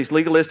made all these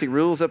legalistic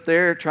rules up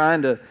there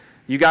trying to,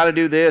 you got to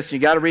do this, you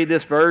got to read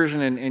this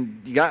version,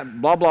 and you got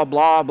blah, blah,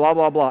 blah, blah,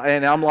 blah, blah.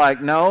 And I'm like,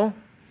 no.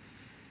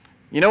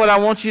 You know what I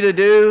want you to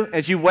do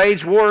as you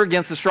wage war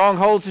against the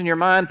strongholds in your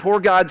mind? Pour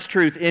God's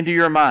truth into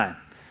your mind.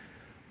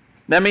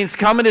 That means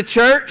coming to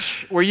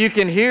church where you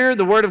can hear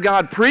the Word of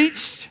God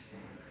preached.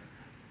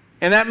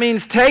 And that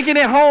means taking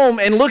it home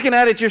and looking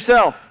at it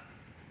yourself.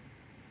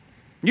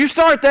 You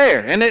start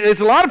there. And there's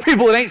a lot of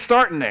people that ain't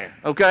starting there,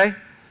 okay?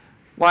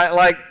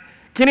 Like,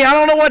 Kenny, I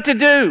don't know what to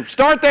do.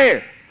 Start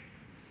there.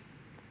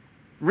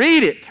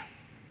 Read it.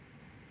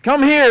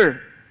 Come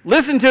here.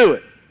 Listen to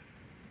it.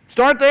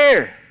 Start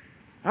there.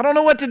 I don't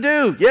know what to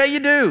do. Yeah, you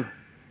do.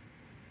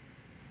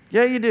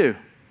 Yeah, you do.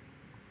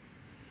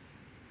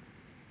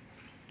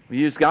 We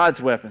use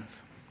God's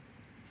weapons.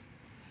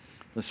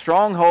 The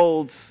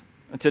strongholds,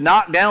 to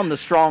knock down the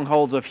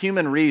strongholds of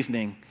human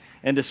reasoning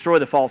and destroy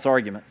the false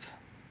arguments.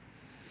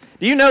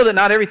 Do you know that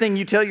not everything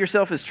you tell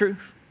yourself is true?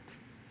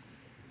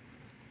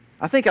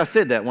 I think I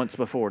said that once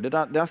before. Did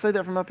I say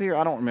that from up here?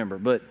 I don't remember.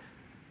 But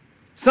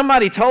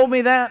somebody told me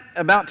that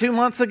about 2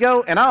 months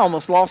ago, and I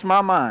almost lost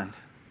my mind.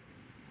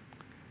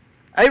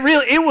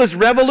 It was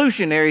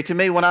revolutionary to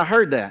me when I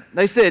heard that.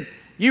 They said,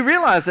 you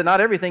realize that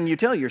not everything you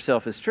tell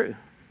yourself is true.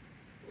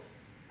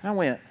 And I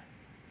went,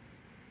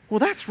 well,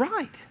 that's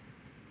right.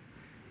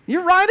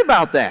 You're right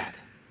about that.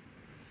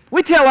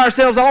 We tell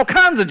ourselves all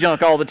kinds of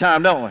junk all the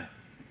time, don't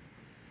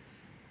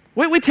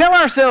we? We tell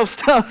ourselves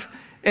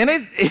stuff, and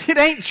it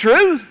ain't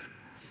truth.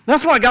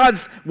 That's why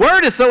God's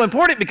Word is so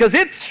important, because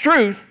it's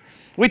truth.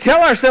 We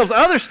tell ourselves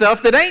other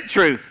stuff that ain't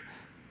truth.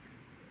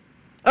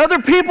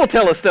 Other people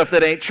tell us stuff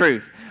that ain't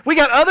truth. We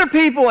got other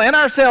people and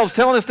ourselves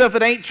telling us stuff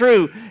that ain't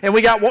true, and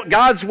we got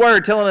God's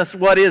Word telling us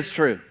what is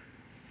true.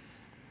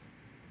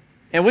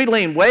 And we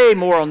lean way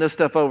more on this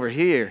stuff over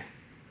here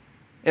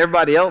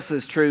everybody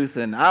else's truth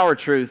and our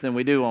truth than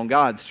we do on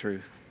God's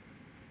truth.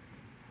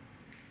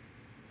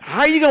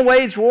 How are you going to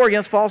wage war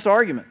against false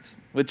arguments?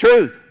 With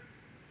truth.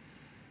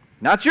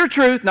 Not your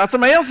truth, not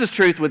somebody else's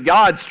truth, with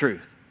God's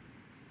truth.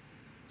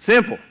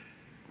 Simple.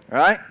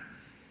 Right?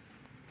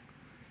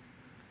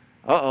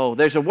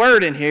 There's a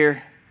word in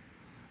here.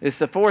 It's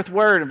the fourth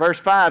word in verse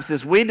 5. It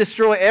says, we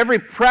destroy every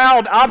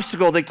proud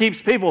obstacle that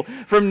keeps people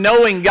from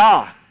knowing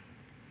God.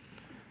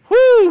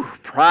 Whew,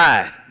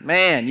 pride.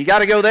 Man, you got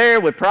to go there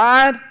with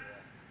pride?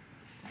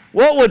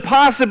 What would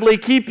possibly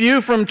keep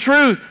you from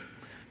truth?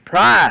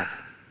 Pride.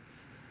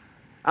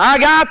 I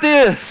got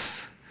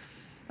this.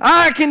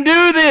 I can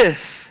do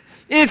this.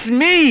 It's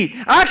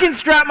me. I can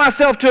strap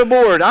myself to a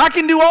board. I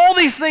can do all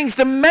these things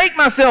to make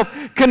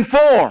myself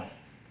conform.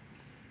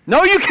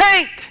 No, you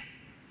can't.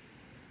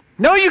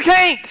 No, you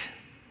can't.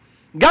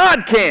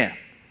 God can.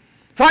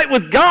 Fight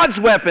with God's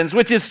weapons,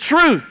 which is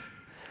truth.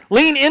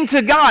 Lean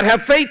into God.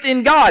 Have faith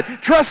in God.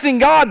 Trust in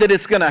God that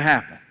it's going to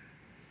happen.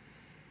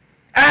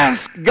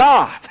 Ask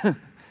God.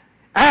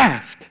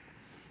 Ask.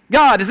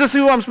 God, is this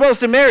who I'm supposed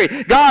to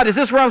marry? God, is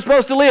this where I'm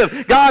supposed to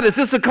live? God, is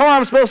this the car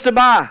I'm supposed to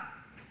buy?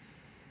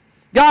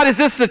 God, is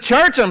this the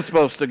church I'm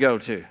supposed to go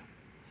to?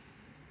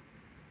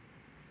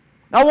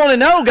 I want to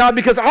know, God,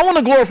 because I want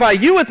to glorify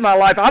you with my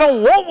life. I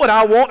don't want what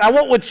I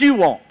want what you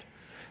want.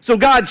 So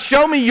God,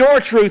 show me your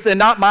truth and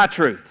not my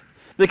truth.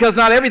 Because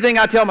not everything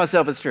I tell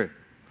myself is true.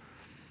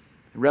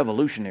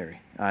 Revolutionary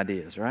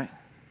ideas, right?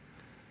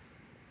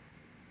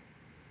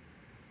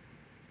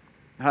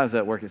 How does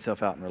that work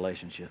itself out in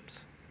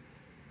relationships?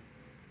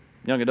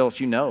 Young adults,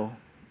 you know,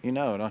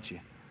 don't you?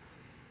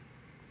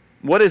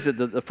 What is it,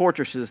 the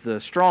fortresses, the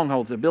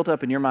strongholds that are built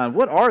up in your mind?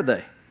 What are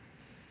they?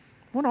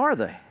 What are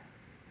they?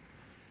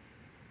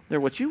 They're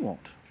what you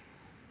want,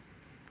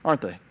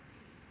 aren't they?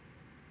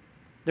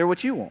 They're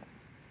what you want.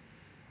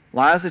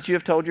 Lies that you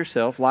have told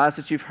yourself, lies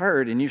that you've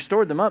heard, and you've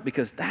stored them up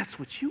because that's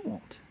what you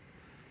want.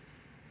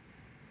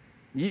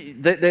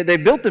 They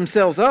built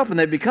themselves up, and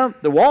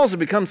the walls have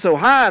become so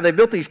high. They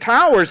built these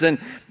towers, and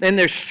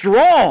they're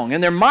strong,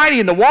 and they're mighty,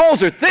 and the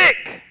walls are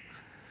thick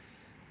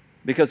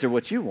because they're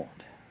what you want.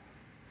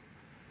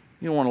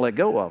 You don't want to let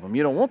go of them.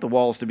 You don't want the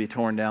walls to be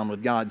torn down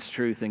with God's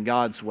truth and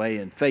God's way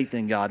and faith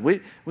in God. We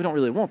don't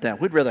really want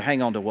that. We'd rather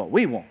hang on to what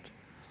we want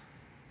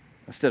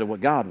instead of what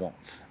God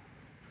wants.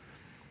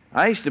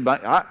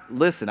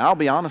 Listen, I'll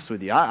be honest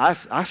with you.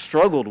 I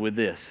struggled with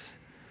this.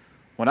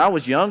 When I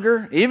was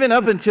younger, even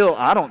up until,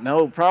 I don't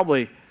know,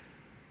 probably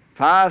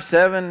 5,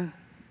 7,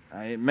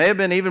 it may have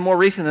been even more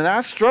recent than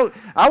that,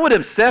 I would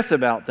obsess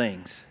about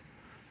things.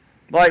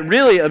 Like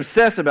really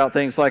obsess about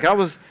things. Like I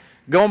was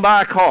going to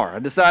buy a car. I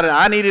decided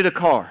I needed a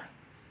car.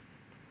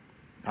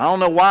 I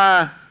don't know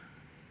why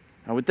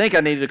I would think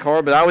I needed a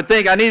car, but I would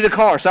think I needed a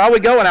car. So I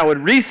would go and I would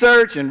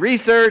research and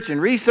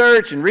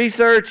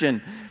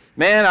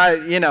man,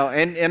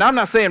 and I'm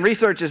not saying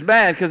research is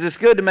bad because it's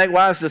good to make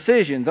wise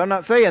decisions. I'm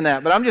not saying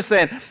that, but I'm just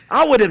saying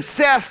I would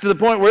obsess to the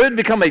point where it would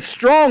become a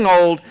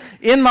stronghold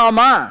in my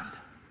mind.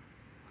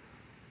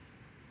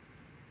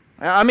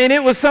 I mean,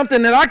 it was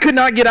something that I could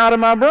not get out of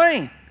my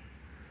brain.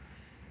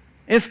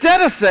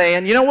 Instead of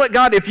saying, you know what,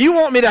 God, if you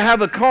want me to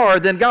have a car,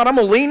 then God, I'm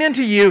going to lean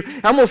into you.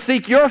 I'm going to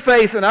seek your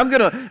face, and I'm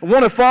going to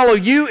want to follow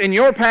you in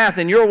your path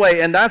and your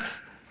way, and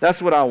that's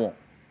what I want.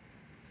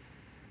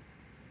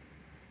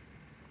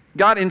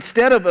 God,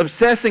 instead of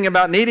obsessing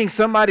about needing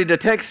somebody to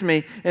text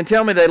me and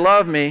tell me they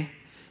love me,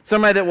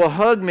 somebody that will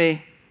hug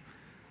me,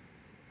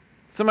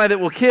 somebody that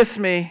will kiss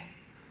me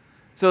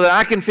so that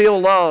I can feel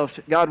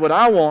loved, God, what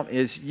I want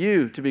is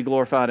you to be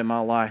glorified in my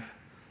life.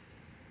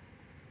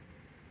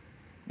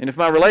 And if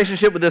my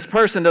relationship with this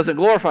person doesn't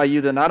glorify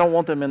you, then I don't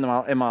want them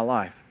in my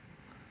life.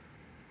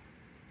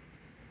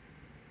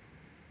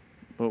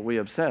 But we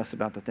obsess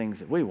about the things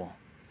that we want.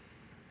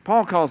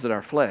 Paul calls it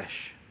our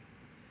flesh.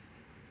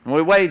 When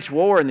we wage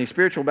war and these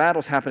spiritual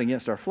battles happen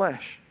against our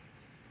flesh,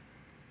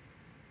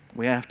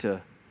 we have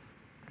to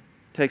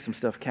take some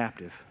stuff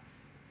captive.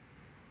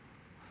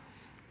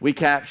 We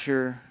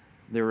capture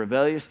their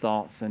rebellious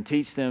thoughts and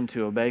teach them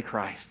to obey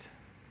Christ.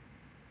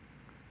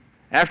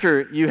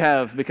 After you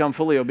have become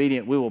fully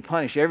obedient, we will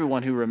punish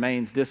everyone who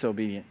remains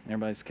disobedient.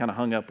 Everybody's kind of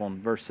hung up on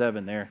verse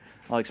 7 there.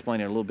 I'll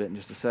explain it a little bit in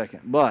just a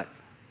second. But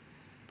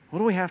what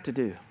do we have to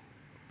do?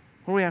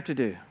 What do we have to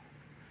do?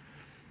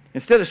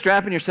 Instead of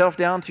strapping yourself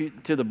down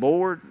to the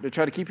board to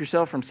try to keep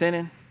yourself from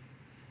sinning,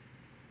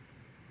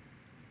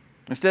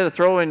 instead of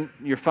throwing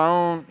your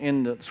phone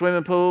in the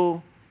swimming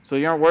pool so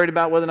you aren't worried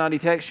about whether or not he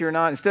texts you or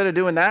not, instead of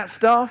doing that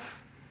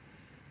stuff,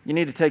 you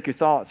need to take your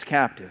thoughts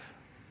captive.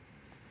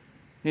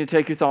 You need to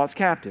take your thoughts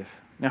captive.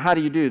 Now, how do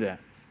you do that?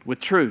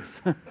 With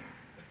truth.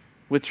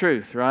 With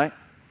truth, right?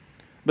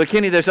 But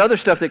Kenny, there's other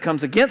stuff that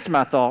comes against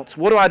my thoughts.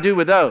 What do I do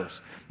with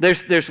those?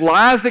 There's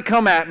lies that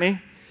come at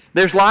me.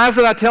 There's lies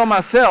that I tell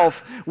myself.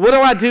 What do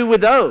I do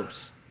with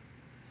those?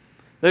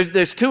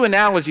 There's two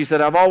analogies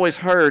that I've always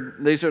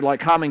heard. These are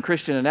like common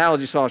Christian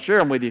analogies, so I'll share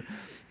them with you.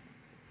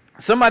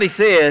 Somebody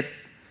said,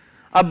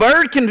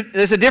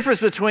 there's a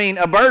difference between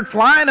a bird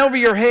flying over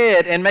your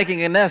head and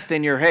making a nest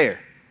in your hair.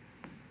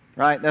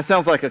 right? That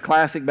sounds like a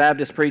classic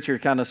Baptist preacher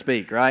kind of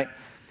speak, right?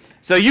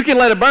 So you can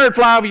let a bird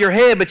fly over your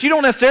head, but you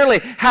don't necessarily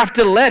have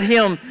to let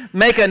him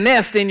make a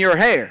nest in your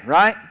hair,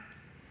 right?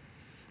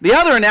 The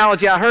other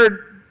analogy I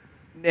heard,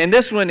 and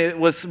this one it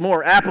was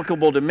more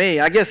applicable to me.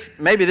 I guess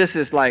maybe this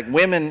is like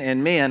women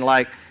and men.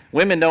 Like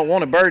women don't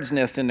want a bird's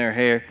nest in their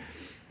hair.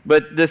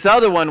 But this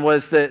other one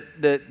was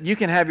that you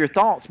can have your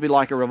thoughts be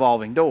like a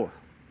revolving door.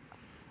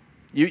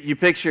 You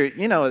picture, at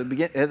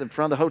the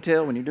front of the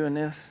hotel when you're doing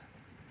this.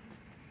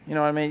 You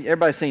know what I mean?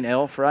 Everybody's seen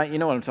Elf, right? You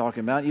know what I'm talking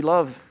about. You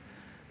love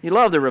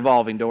the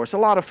revolving door. It's a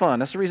lot of fun.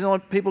 That's the reason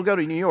people go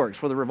to New York, is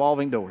for the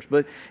revolving doors.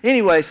 But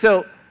anyway,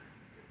 so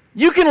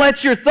you can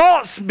let your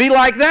thoughts be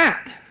like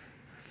that.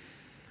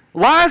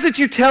 Lies that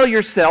you tell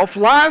yourself,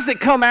 lies that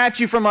come at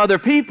you from other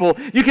people,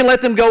 you can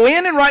let them go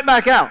in and right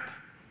back out.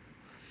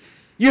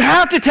 You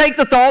have to take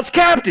the thoughts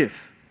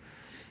captive.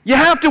 You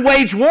have to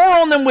wage war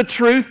on them with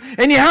truth,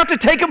 and you have to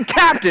take them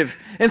captive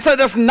and say,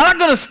 that's not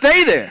going to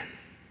stay there.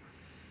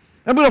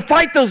 I'm going to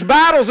fight those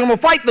battles. I'm going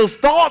to fight those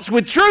thoughts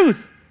with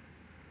truth.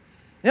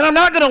 And I'm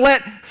not going to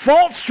let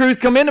false truth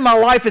come into my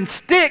life and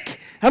stick.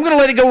 I'm going to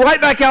let it go right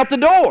back out the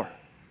door.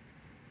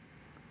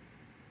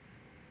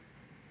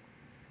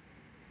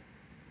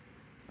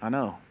 I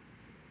know,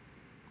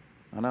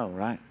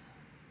 right?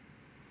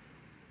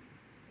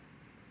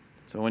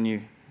 So when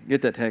you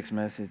get that text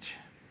message,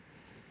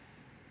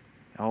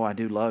 oh, I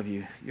do love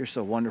you. You're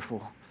so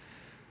wonderful.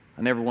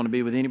 I never want to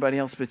be with anybody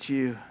else but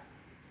you.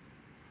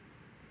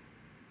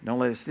 Don't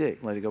let it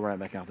stick. Let it go right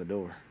back out the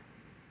door.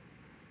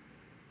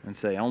 And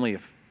say, only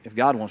if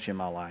God wants you in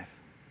my life,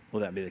 will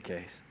that be the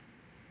case?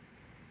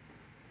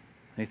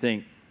 You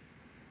think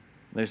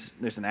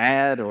there's an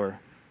ad or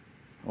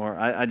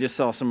I just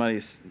saw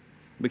somebody's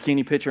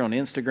bikini picture on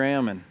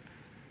Instagram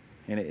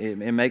and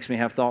it makes me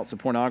have thoughts of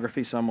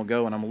pornography, so I'm going to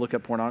go and I'm going to look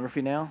up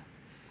pornography now.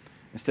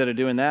 Instead of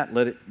doing that,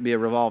 let it be a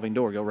revolving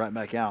door. Go right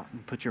back out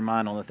and put your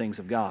mind on the things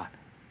of God.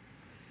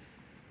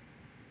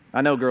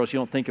 I know, girls, you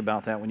don't think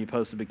about that when you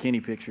post the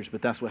bikini pictures,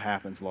 but that's what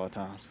happens a lot of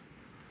times.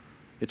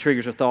 It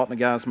triggers a thought in a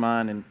guy's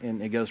mind,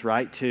 and it goes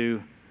right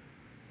to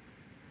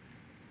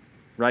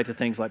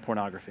things like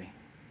pornography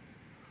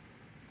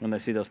when they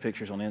see those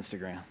pictures on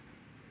Instagram.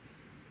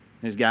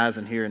 There's guys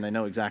in here, and they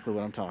know exactly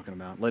what I'm talking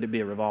about. Let it be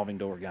a revolving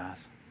door,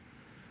 guys.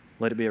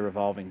 Let it be a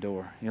revolving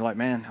door. You're like,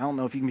 man, I don't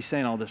know if you can be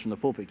saying all this from the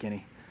pulpit,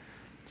 Kenny.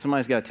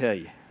 Somebody's got to tell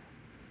you.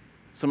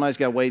 Somebody's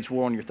got to wage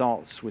war on your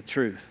thoughts with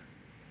truth.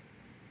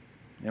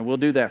 And we'll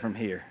do that from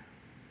here.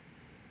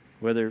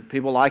 Whether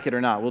people like it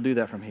or not, we'll do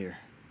that from here.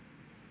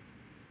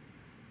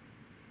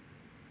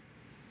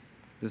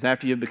 Because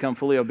after you've become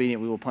fully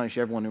obedient, we will punish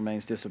everyone who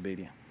remains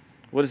disobedient.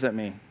 What does that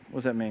mean? What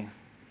does that mean?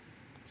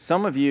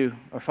 Some of you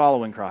are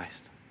following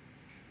Christ.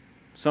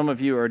 Some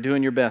of you are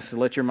doing your best to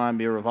let your mind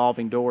be a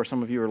revolving door.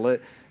 Some of you are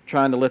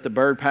trying to let the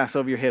bird pass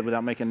over your head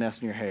without making a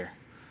nest in your hair.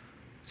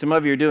 Some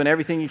of you are doing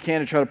everything you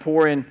can to try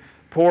to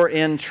pour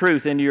in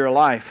truth into your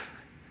life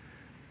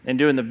and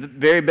doing the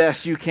very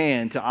best you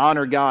can to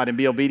honor God and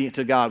be obedient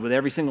to God with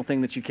every single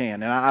thing that you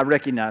can. And I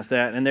recognize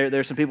that, and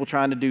there's some people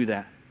trying to do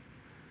that.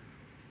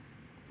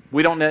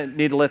 We don't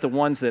need to let the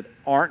ones that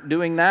aren't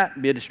doing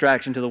that be a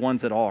distraction to the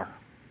ones that are.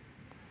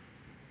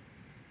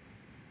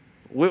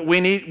 We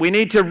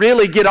need to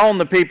really get on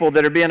the people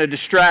that are being a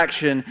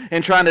distraction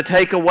and trying to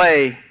take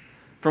away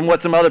from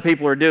what some other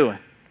people are doing.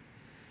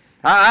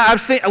 I've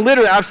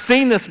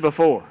seen this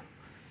before.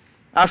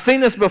 I've seen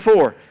this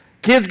before.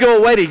 Kids go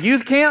away to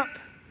youth camp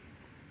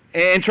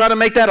and try to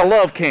make that a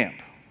love camp.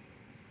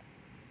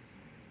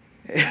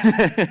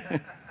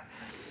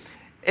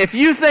 If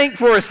you think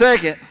for a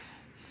second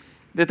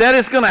that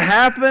is going to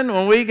happen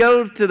when we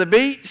go to the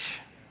beach,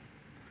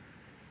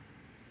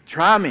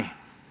 try me.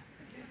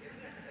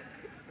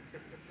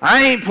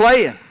 I ain't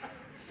playing.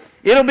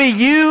 It'll be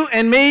you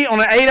and me on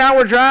an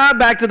 8-hour drive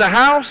back to the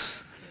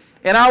house,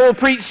 and I will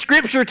preach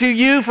scripture to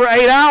you for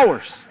 8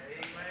 hours.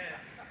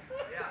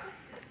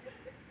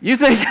 You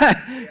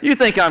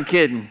think I'm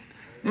kidding?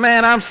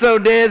 Man, I'm so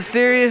dead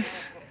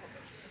serious.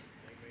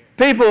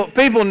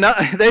 People know.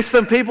 There's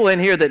some people in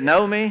here that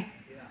know me.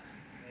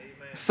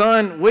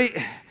 Son,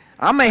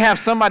 I may have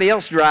somebody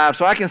else drive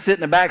so I can sit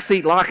in the back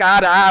seat, lock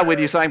eye to eye with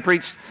you, so I can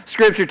preach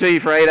scripture to you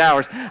for 8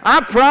 hours.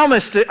 I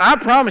promise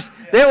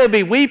there will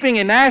be weeping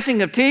and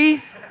gnashing of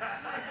teeth.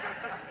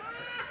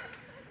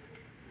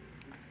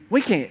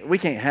 We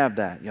can't have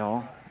that,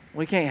 y'all.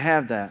 We can't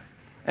have that.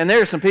 And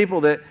there are some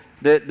people that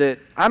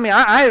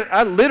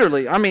I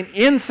literally,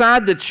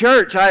 inside the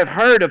church, I have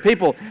heard of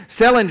people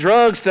selling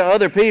drugs to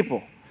other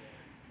people.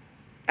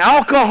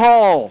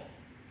 Alcohol.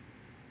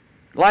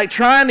 Like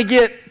trying to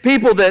get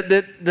people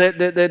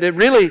that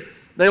really,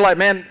 they're like,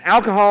 man,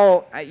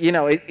 alcohol,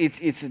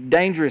 it's a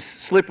dangerous,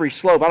 slippery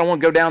slope. I don't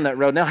want to go down that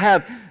road. And they'll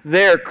have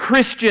their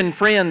Christian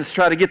friends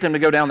try to get them to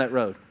go down that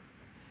road.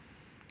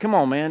 Come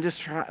on, man,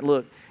 just try,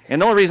 look.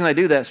 And the only reason they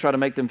do that is try to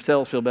make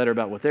themselves feel better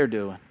about what they're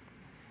doing.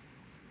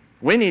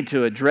 We need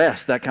to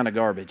address that kind of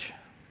garbage.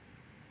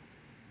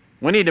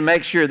 We need to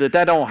make sure that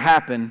don't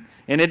happen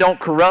and it don't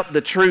corrupt the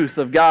truth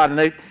of God. And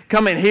they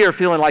come in here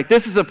feeling like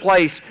this is a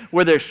place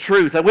where there's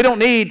truth. We don't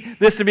need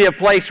this to be a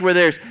place where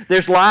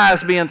there's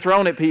lies being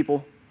thrown at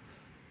people,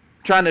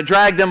 trying to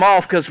drag them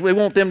off because we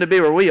want them to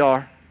be where we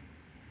are.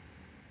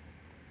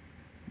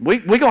 We're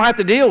going to have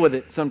to deal with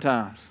it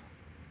sometimes.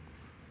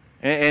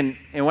 And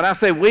when I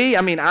say we,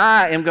 I mean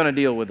I am going to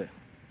deal with it.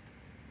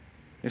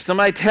 If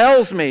somebody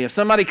tells me, if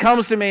somebody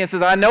comes to me and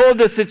says, I know of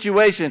this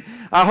situation,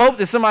 I hope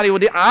that somebody will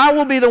deal. I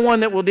will be the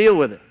one that will deal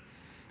with it.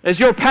 As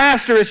your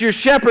pastor, as your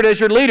shepherd, as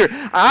your leader,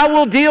 I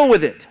will deal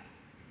with it.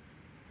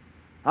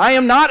 I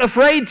am not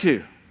afraid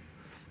to.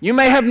 You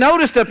may have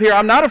noticed up here,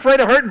 I'm not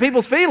afraid of hurting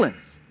people's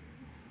feelings.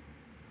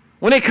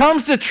 When it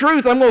comes to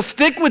truth, I'm going to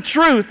stick with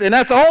truth, and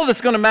that's all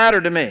that's going to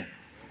matter to me.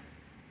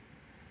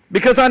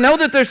 Because I know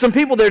that there's some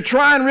people that are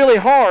trying really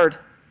hard,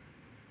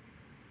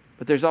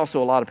 but there's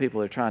also a lot of people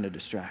that are trying to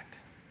distract.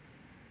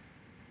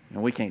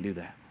 And we can't do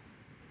that.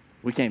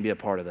 We can't be a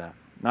part of that.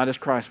 Not as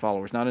Christ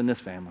followers, not in this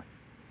family.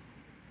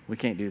 We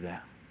can't do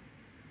that.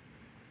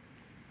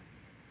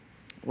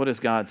 What has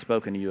God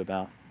spoken to you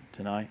about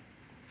tonight?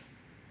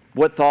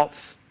 What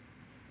thoughts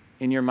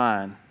in your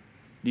mind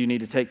do you need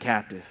to take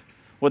captive?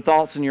 What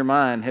thoughts in your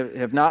mind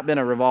have not been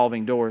a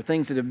revolving door?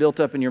 Things that have built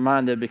up in your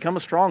mind that have become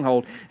a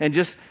stronghold and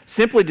just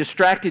simply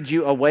distracted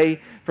you away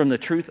from the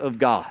truth of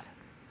God.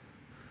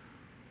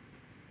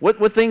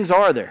 What things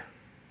are there?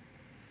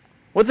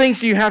 What things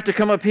do you have to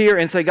come up here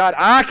and say, God,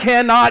 I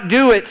cannot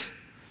do it,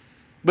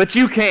 but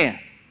you can.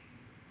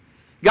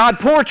 God,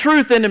 pour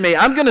truth into me.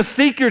 I'm going to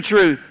seek your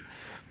truth.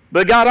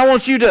 But God, I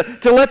want you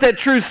to let that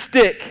truth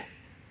stick.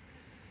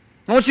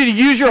 I want you to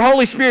use your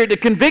Holy Spirit to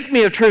convict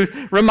me of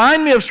truth.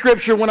 Remind me of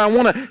Scripture when I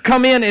want to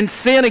come in and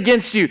sin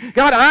against you.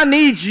 God, I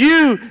need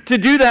you to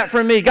do that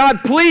for me.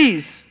 God,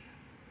 please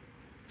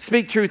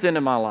speak truth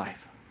into my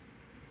life.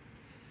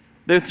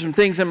 There's some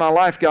things in my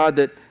life, God,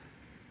 that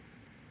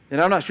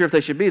I'm not sure if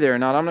they should be there or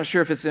not. I'm not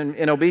sure if it's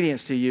in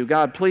obedience to you.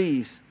 God,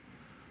 please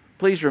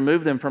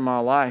remove them from my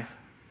life.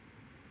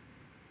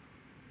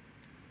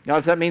 God,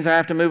 if that means I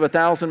have to move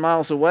 1,000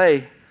 miles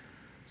away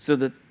so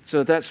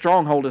that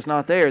stronghold is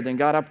not there, then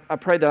God, I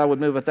pray that I would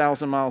move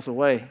 1,000 miles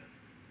away.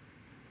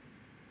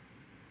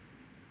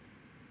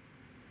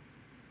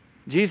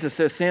 Jesus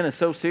says sin is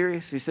so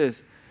serious. He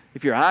says,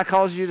 if your eye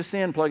causes you to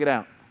sin, plug it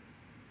out.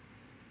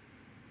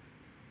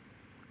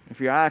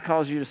 If your eye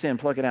causes you to sin,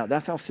 plug it out.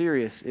 That's how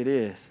serious it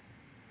is.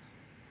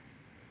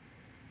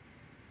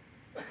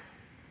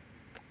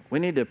 We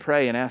need to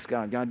pray and ask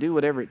God, God, do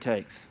whatever it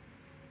takes.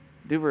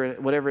 Do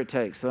whatever it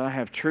takes so that I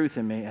have truth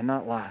in me and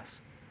not lies.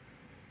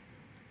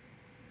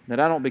 That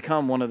I don't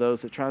become one of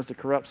those that tries to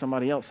corrupt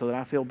somebody else so that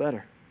I feel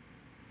better.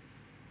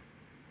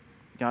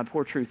 God,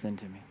 pour truth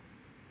into me.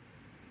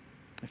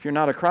 If you're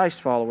not a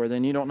Christ follower,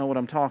 then you don't know what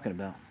I'm talking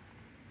about.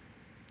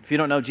 If you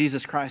don't know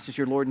Jesus Christ as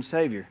your Lord and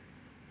Savior,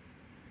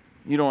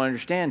 you don't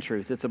understand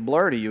truth. It's a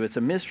blur to you. It's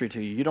a mystery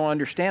to you. You don't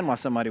understand why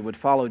somebody would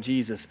follow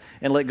Jesus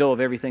and let go of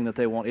everything that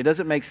they want. It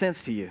doesn't make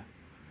sense to you.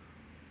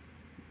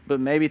 But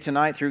maybe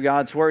tonight through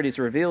God's Word, He's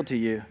revealed to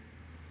you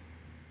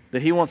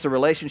that He wants a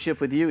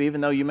relationship with you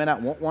even though you may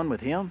not want one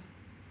with Him.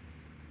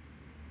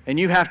 And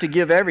you have to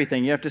give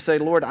everything. You have to say,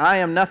 Lord, I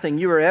am nothing.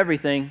 You are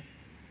everything.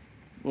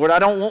 Lord, I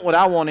don't want what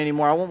I want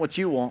anymore. I want what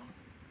you want.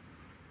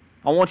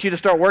 I want you to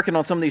start working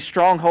on some of these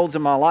strongholds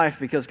in my life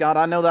because, God,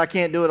 I know that I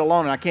can't do it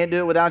alone and I can't do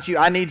it without you.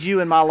 I need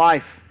you in my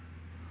life.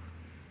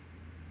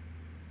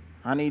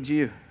 I need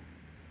you.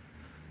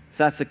 If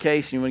that's the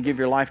case and you want to give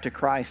your life to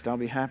Christ, I'll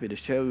be happy to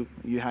show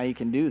you how you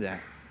can do that.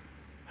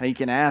 How you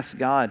can ask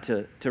God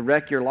to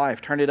wreck your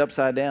life, turn it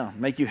upside down,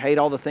 make you hate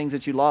all the things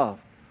that you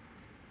love.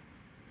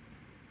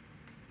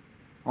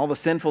 All the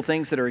sinful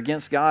things that are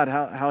against God,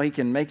 how He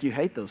can make you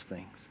hate those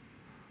things.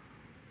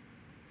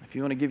 If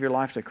you want to give your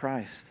life to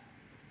Christ,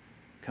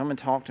 come and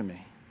talk to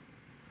me.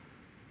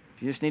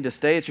 If you just need to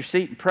stay at your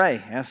seat and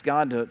pray, ask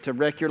God to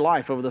wreck your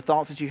life over the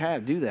thoughts that you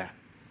have, do that.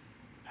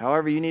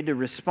 However, you need to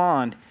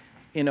respond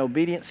in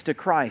obedience to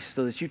Christ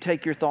so that you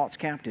take your thoughts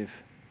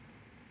captive.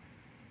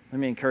 Let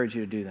me encourage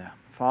you to do that.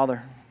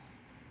 Father,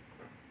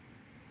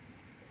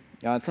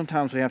 God,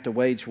 sometimes we have to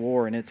wage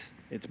war and it's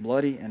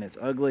bloody and it's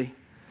ugly.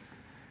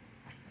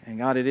 And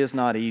God, it is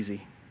not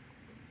easy.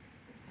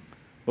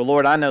 But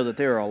Lord, I know that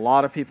there are a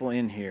lot of people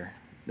in here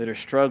that are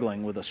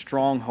struggling with a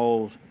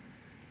stronghold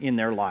in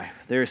their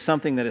life. There is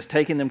something that has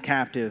taken them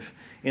captive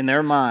in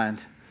their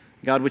mind,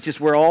 God, which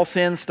is where all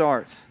sin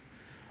starts.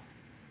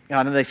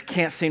 God, and they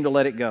can't seem to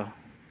let it go.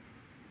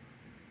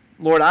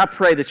 Lord, I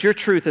pray that your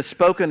truth has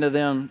spoken to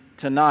them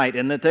tonight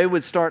and that they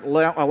would start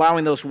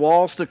allowing those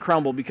walls to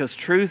crumble because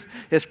truth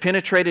has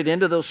penetrated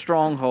into those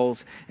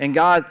strongholds. And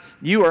God,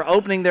 you are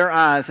opening their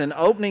eyes and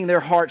opening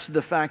their hearts to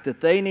the fact that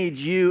they need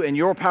you and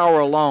your power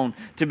alone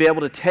to be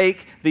able to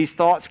take these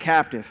thoughts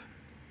captive.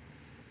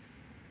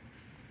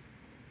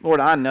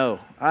 Lord, I know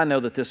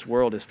that this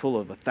world is full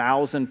of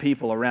 1,000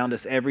 people around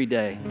us every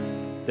day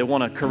that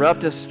want to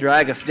corrupt us,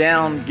 drag us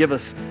down, give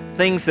us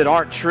things that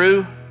aren't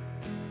true.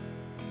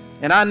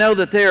 And I know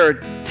that there are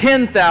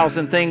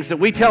 10,000 things that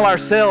we tell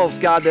ourselves,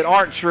 God, that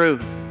aren't true.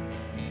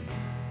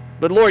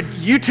 But Lord,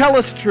 you tell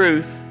us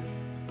truth,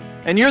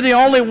 and you're the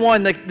only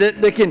one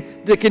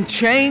that can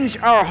change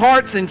our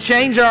hearts and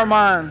change our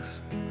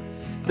minds,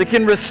 that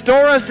can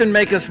restore us and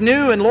make us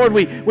new. And Lord,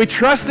 we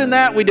trust in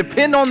that. We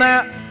depend on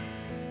that.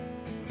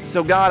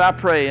 So God, I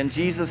pray in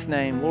Jesus'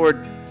 name,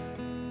 Lord,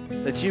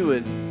 that you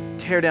would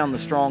tear down the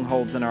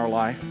strongholds in our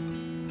life.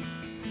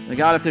 And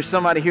God, if there's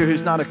somebody here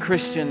who's not a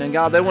Christian, and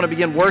God, they want to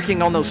begin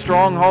working on those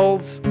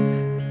strongholds,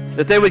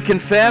 that they would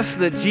confess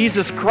that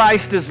Jesus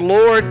Christ is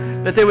Lord,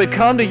 that they would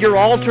come to your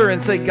altar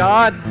and say,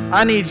 God,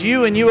 I need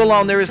you and you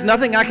alone. There is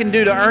nothing I can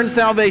do to earn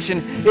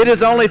salvation. It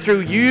is only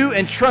through you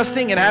and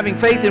trusting and having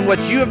faith in what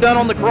you have done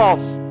on the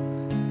cross.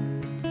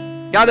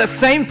 God, that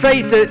same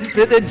faith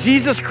that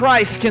Jesus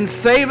Christ can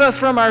save us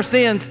from our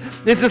sins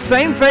is the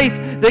same faith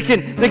that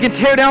can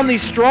tear down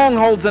these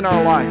strongholds in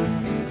our life.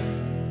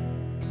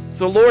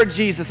 So Lord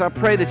Jesus, I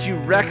pray that you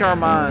wreck our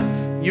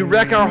minds, you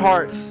wreck our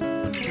hearts,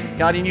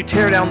 God, and you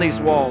tear down these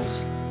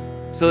walls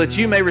so that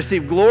you may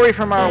receive glory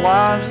from our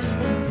lives,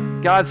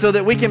 God, so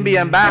that we can be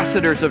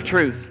ambassadors of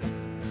truth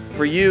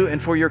for you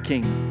and for your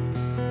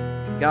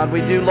kingdom. God, we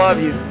do love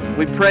you.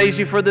 We praise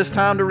you for this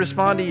time to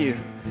respond to you.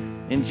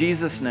 In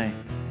Jesus' name,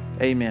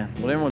 amen. Well, everyone